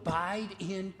will abide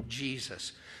in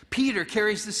Jesus. Peter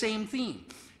carries the same theme.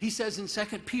 He says in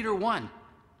 2 Peter 1,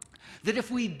 that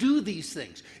if we do these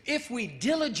things, if we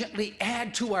diligently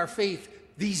add to our faith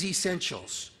these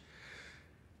essentials,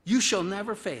 you shall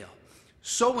never fail.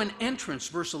 So an entrance,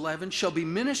 verse 11, shall be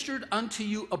ministered unto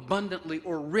you abundantly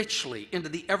or richly into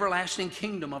the everlasting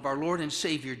kingdom of our Lord and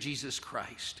Savior, Jesus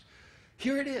Christ.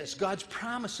 Here it is, God's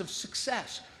promise of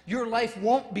success. Your life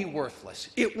won't be worthless.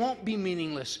 It won't be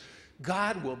meaningless.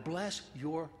 God will bless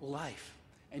your life,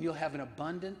 and you'll have an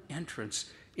abundant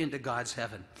entrance into God's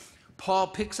heaven. Paul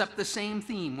picks up the same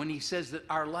theme when he says that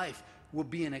our life will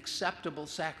be an acceptable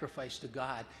sacrifice to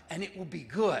God, and it will be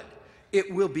good.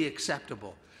 It will be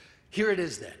acceptable. Here it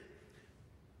is then.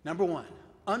 Number 1,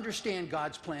 understand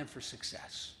God's plan for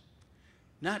success.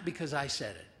 Not because I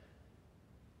said it.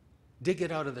 Dig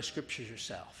it out of the scriptures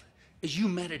yourself. As you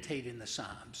meditate in the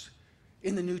Psalms,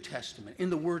 in the New Testament, in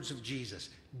the words of Jesus,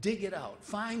 dig it out.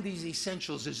 Find these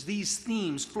essentials as these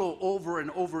themes flow over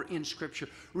and over in Scripture.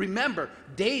 Remember,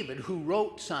 David, who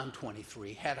wrote Psalm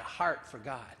 23, had a heart for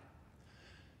God.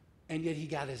 And yet he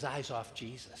got his eyes off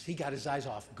Jesus. He got his eyes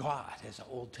off God as an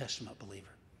Old Testament believer.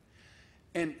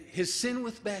 And his sin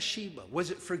with Bathsheba,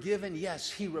 was it forgiven? Yes,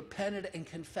 he repented and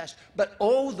confessed. But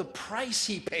oh, the price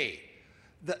he paid.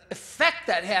 The effect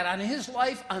that had on his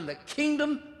life, on the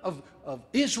kingdom of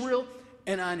Israel,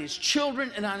 and on his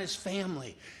children and on his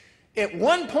family. At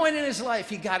one point in his life,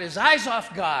 he got his eyes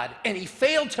off God, and he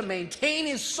failed to maintain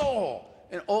his soul,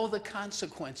 and all the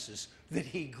consequences that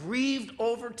he grieved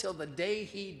over till the day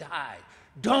he died.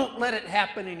 Don't let it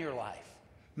happen in your life.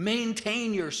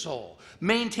 Maintain your soul.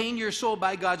 Maintain your soul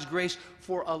by God's grace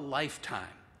for a lifetime.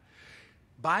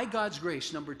 By God's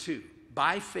grace, number 2,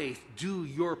 by faith, do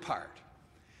your part.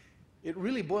 It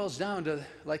really boils down to,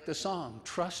 like the song,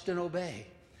 trust and obey.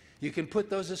 You can put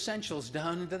those essentials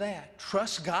down into that.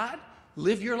 Trust God,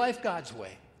 live your life God's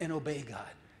way, and obey God.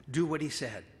 Do what he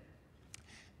said.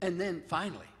 And then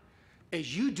finally,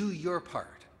 as you do your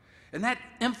part, and that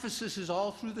emphasis is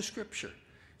all through the scripture.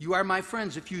 You are my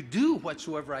friends if you do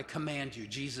whatsoever I command you,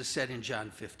 Jesus said in John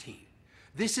 15.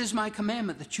 This is my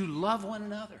commandment, that you love one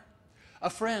another. A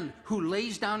friend who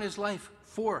lays down his life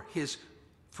for his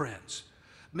friends.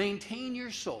 Maintain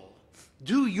your soul.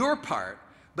 Do your part,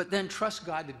 but then trust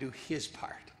God to do his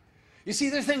part. You see,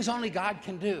 there are things only God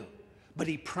can do, but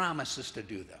he promises to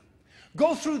do them.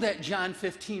 Go through that John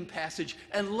 15 passage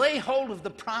and lay hold of the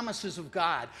promises of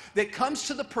God that comes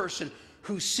to the person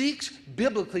who seeks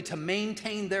biblically to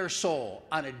maintain their soul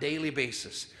on a daily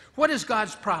basis. What is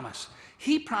God's promise?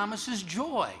 He promises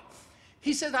joy.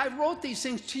 He said, I wrote these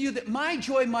things to you that my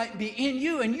joy might be in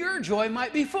you and your joy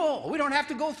might be full. We don't have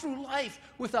to go through life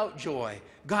without joy.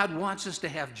 God wants us to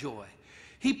have joy.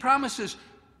 He promises,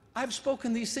 I've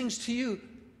spoken these things to you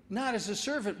not as a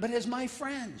servant, but as my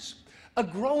friends. A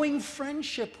growing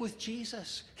friendship with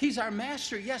Jesus. He's our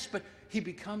master, yes, but he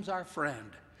becomes our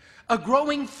friend. A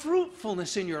growing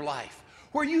fruitfulness in your life,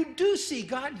 where you do see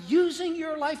God using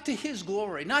your life to his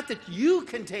glory. Not that you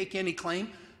can take any claim,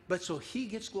 but so he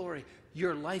gets glory.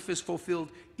 Your life is fulfilled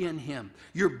in him.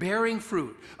 You're bearing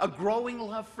fruit, a growing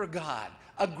love for God,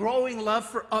 a growing love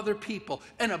for other people,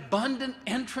 an abundant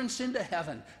entrance into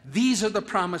heaven. These are the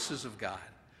promises of God.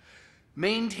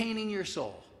 Maintaining your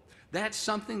soul. That's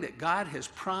something that God has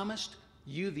promised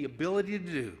you the ability to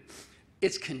do.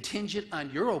 It's contingent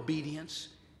on your obedience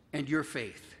and your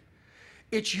faith.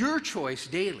 It's your choice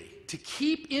daily to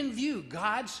keep in view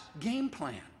God's game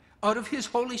plan out of his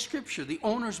Holy Scripture, the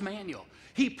owner's manual.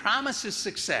 He promises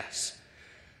success.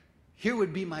 Here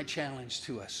would be my challenge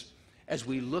to us as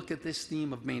we look at this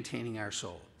theme of maintaining our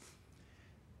soul.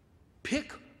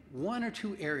 Pick one or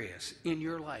two areas in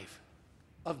your life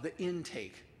of the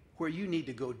intake where you need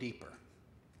to go deeper.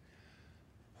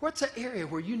 What's an area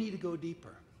where you need to go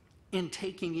deeper in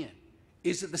taking in?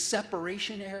 Is it the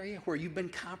separation area where you've been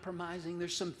compromising?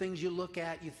 There's some things you look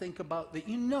at, you think about that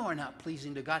you know are not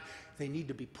pleasing to God. They need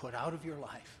to be put out of your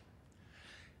life.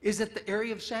 Is it the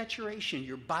area of saturation?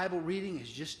 Your Bible reading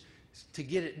is just to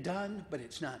get it done, but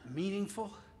it's not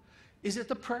meaningful. Is it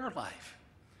the prayer life?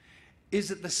 Is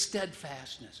it the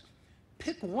steadfastness?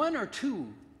 Pick one or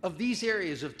two of these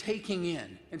areas of taking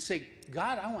in and say,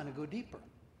 God, I want to go deeper.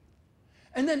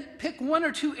 And then pick one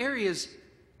or two areas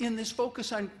in this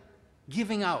focus on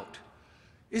giving out.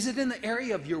 Is it in the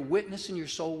area of your witness and your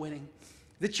soul winning?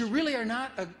 That you really are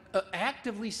not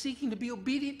actively seeking to be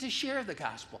obedient to share the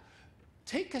gospel?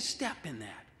 Take a step in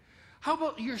that. How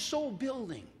about your soul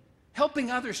building, helping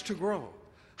others to grow?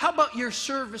 How about your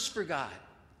service for God?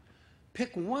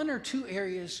 Pick one or two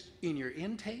areas in your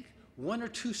intake, one or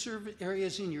two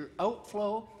areas in your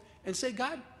outflow, and say,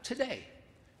 God, today,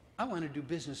 I want to do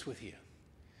business with you.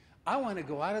 I want to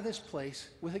go out of this place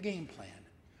with a game plan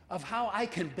of how I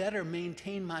can better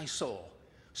maintain my soul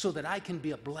so that I can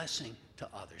be a blessing to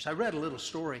others. I read a little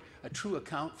story, a true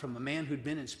account from a man who'd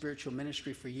been in spiritual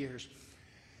ministry for years.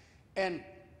 And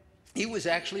he was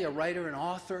actually a writer and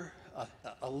author,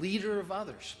 a leader of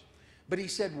others. But he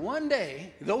said one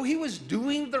day, though he was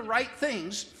doing the right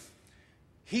things,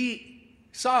 he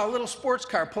saw a little sports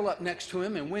car pull up next to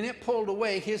him, and when it pulled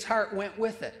away, his heart went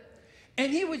with it.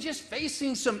 And he was just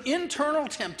facing some internal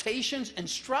temptations and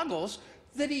struggles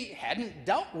that he hadn't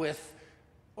dealt with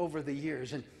over the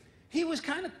years. And he was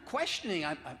kind of questioning,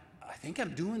 I think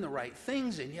I'm doing the right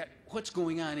things, and yet what's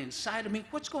going on inside of me?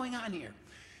 What's going on here?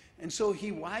 And so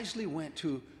he wisely went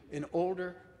to an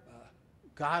older,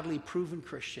 godly, proven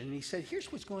Christian, and he said,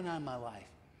 here's what's going on in my life.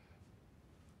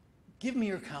 Give me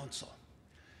your counsel.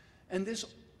 And this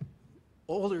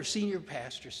older senior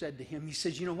pastor said to him, he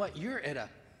says, you know what, you're at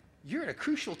a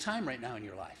crucial time right now in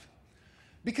your life.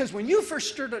 Because when you first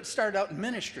started out in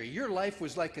ministry, your life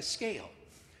was like a scale.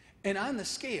 And on the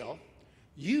scale,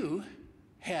 you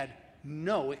had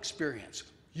no experience.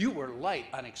 You were light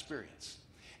on experience.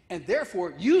 And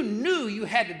therefore, you knew you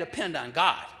had to depend on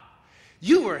God.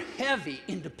 You were heavy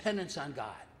in dependence on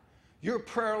God. Your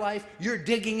prayer life, your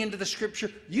digging into the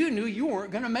Scripture, you knew you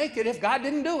weren't going to make it if God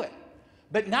didn't do it.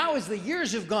 But now as the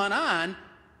years have gone on,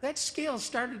 that scale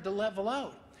started to level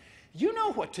out. You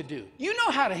know what to do. You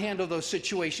know how to handle those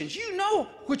situations. You know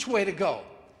which way to go.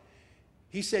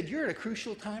 He said, you're at a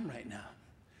crucial time right now.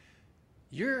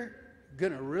 You're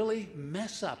going to really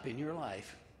mess up in your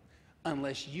life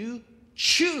unless you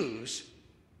choose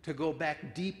to go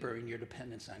back deeper in your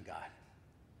dependence on God.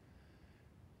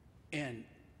 And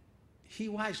he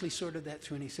wisely sorted that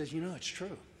through, and he says, you know, it's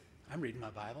true. I'm reading my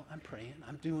Bible. I'm praying.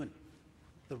 I'm doing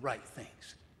the right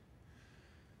things.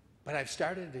 But I've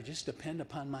started to just depend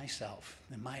upon myself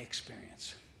and my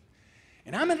experience.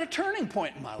 And I'm at a turning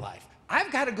point in my life.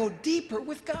 I've got to go deeper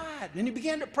with God. And he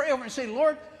began to pray over and say,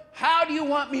 Lord, how do you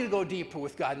want me to go deeper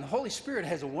with God? And the Holy Spirit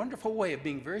has a wonderful way of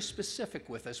being very specific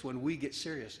with us when we get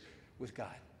serious with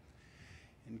God.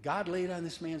 And God laid on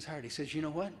this man's heart. He says, you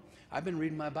know what? I've been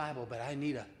reading my Bible, but I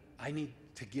need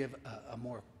to give a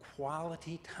more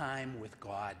quality time with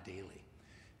God daily.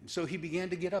 And so he began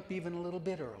to get up even a little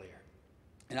bit earlier.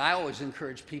 And I always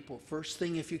encourage people, first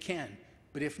thing if you can,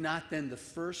 but if not, then the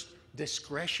first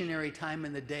discretionary time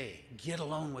in the day, get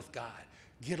alone with God.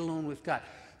 Get alone with God.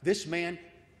 This man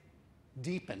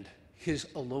deepened his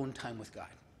alone time with God.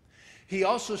 He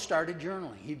also started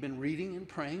journaling. He'd been reading and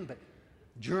praying, but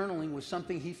journaling was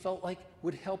something he felt like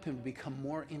would help him become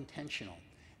more intentional.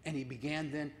 And he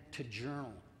began then to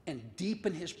journal and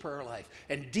deepen his prayer life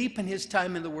and deepen his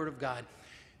time in the Word of God.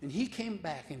 And he came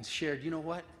back and shared, you know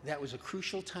what? That was a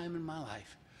crucial time in my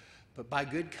life. But by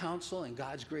good counsel and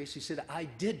God's grace, he said, I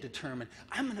did determine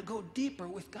I'm going to go deeper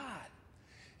with God.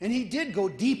 And he did go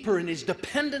deeper in his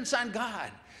dependence on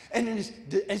God. And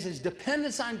as his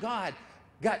dependence on God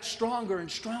got stronger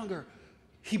and stronger,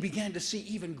 he began to see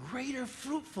even greater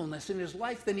fruitfulness in his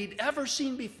life than he'd ever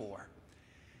seen before.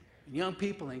 And young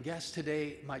people and guests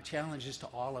today, my challenge is to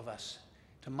all of us,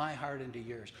 to my heart and to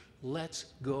yours. Let's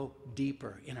go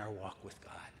deeper in our walk with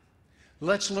God.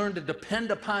 Let's learn to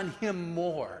depend upon him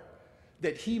more,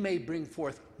 that he may bring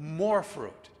forth more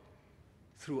fruit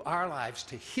through our lives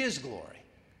to his glory.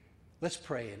 Let's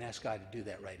pray and ask God to do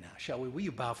that right now. Shall we? Will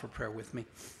you bow for prayer with me?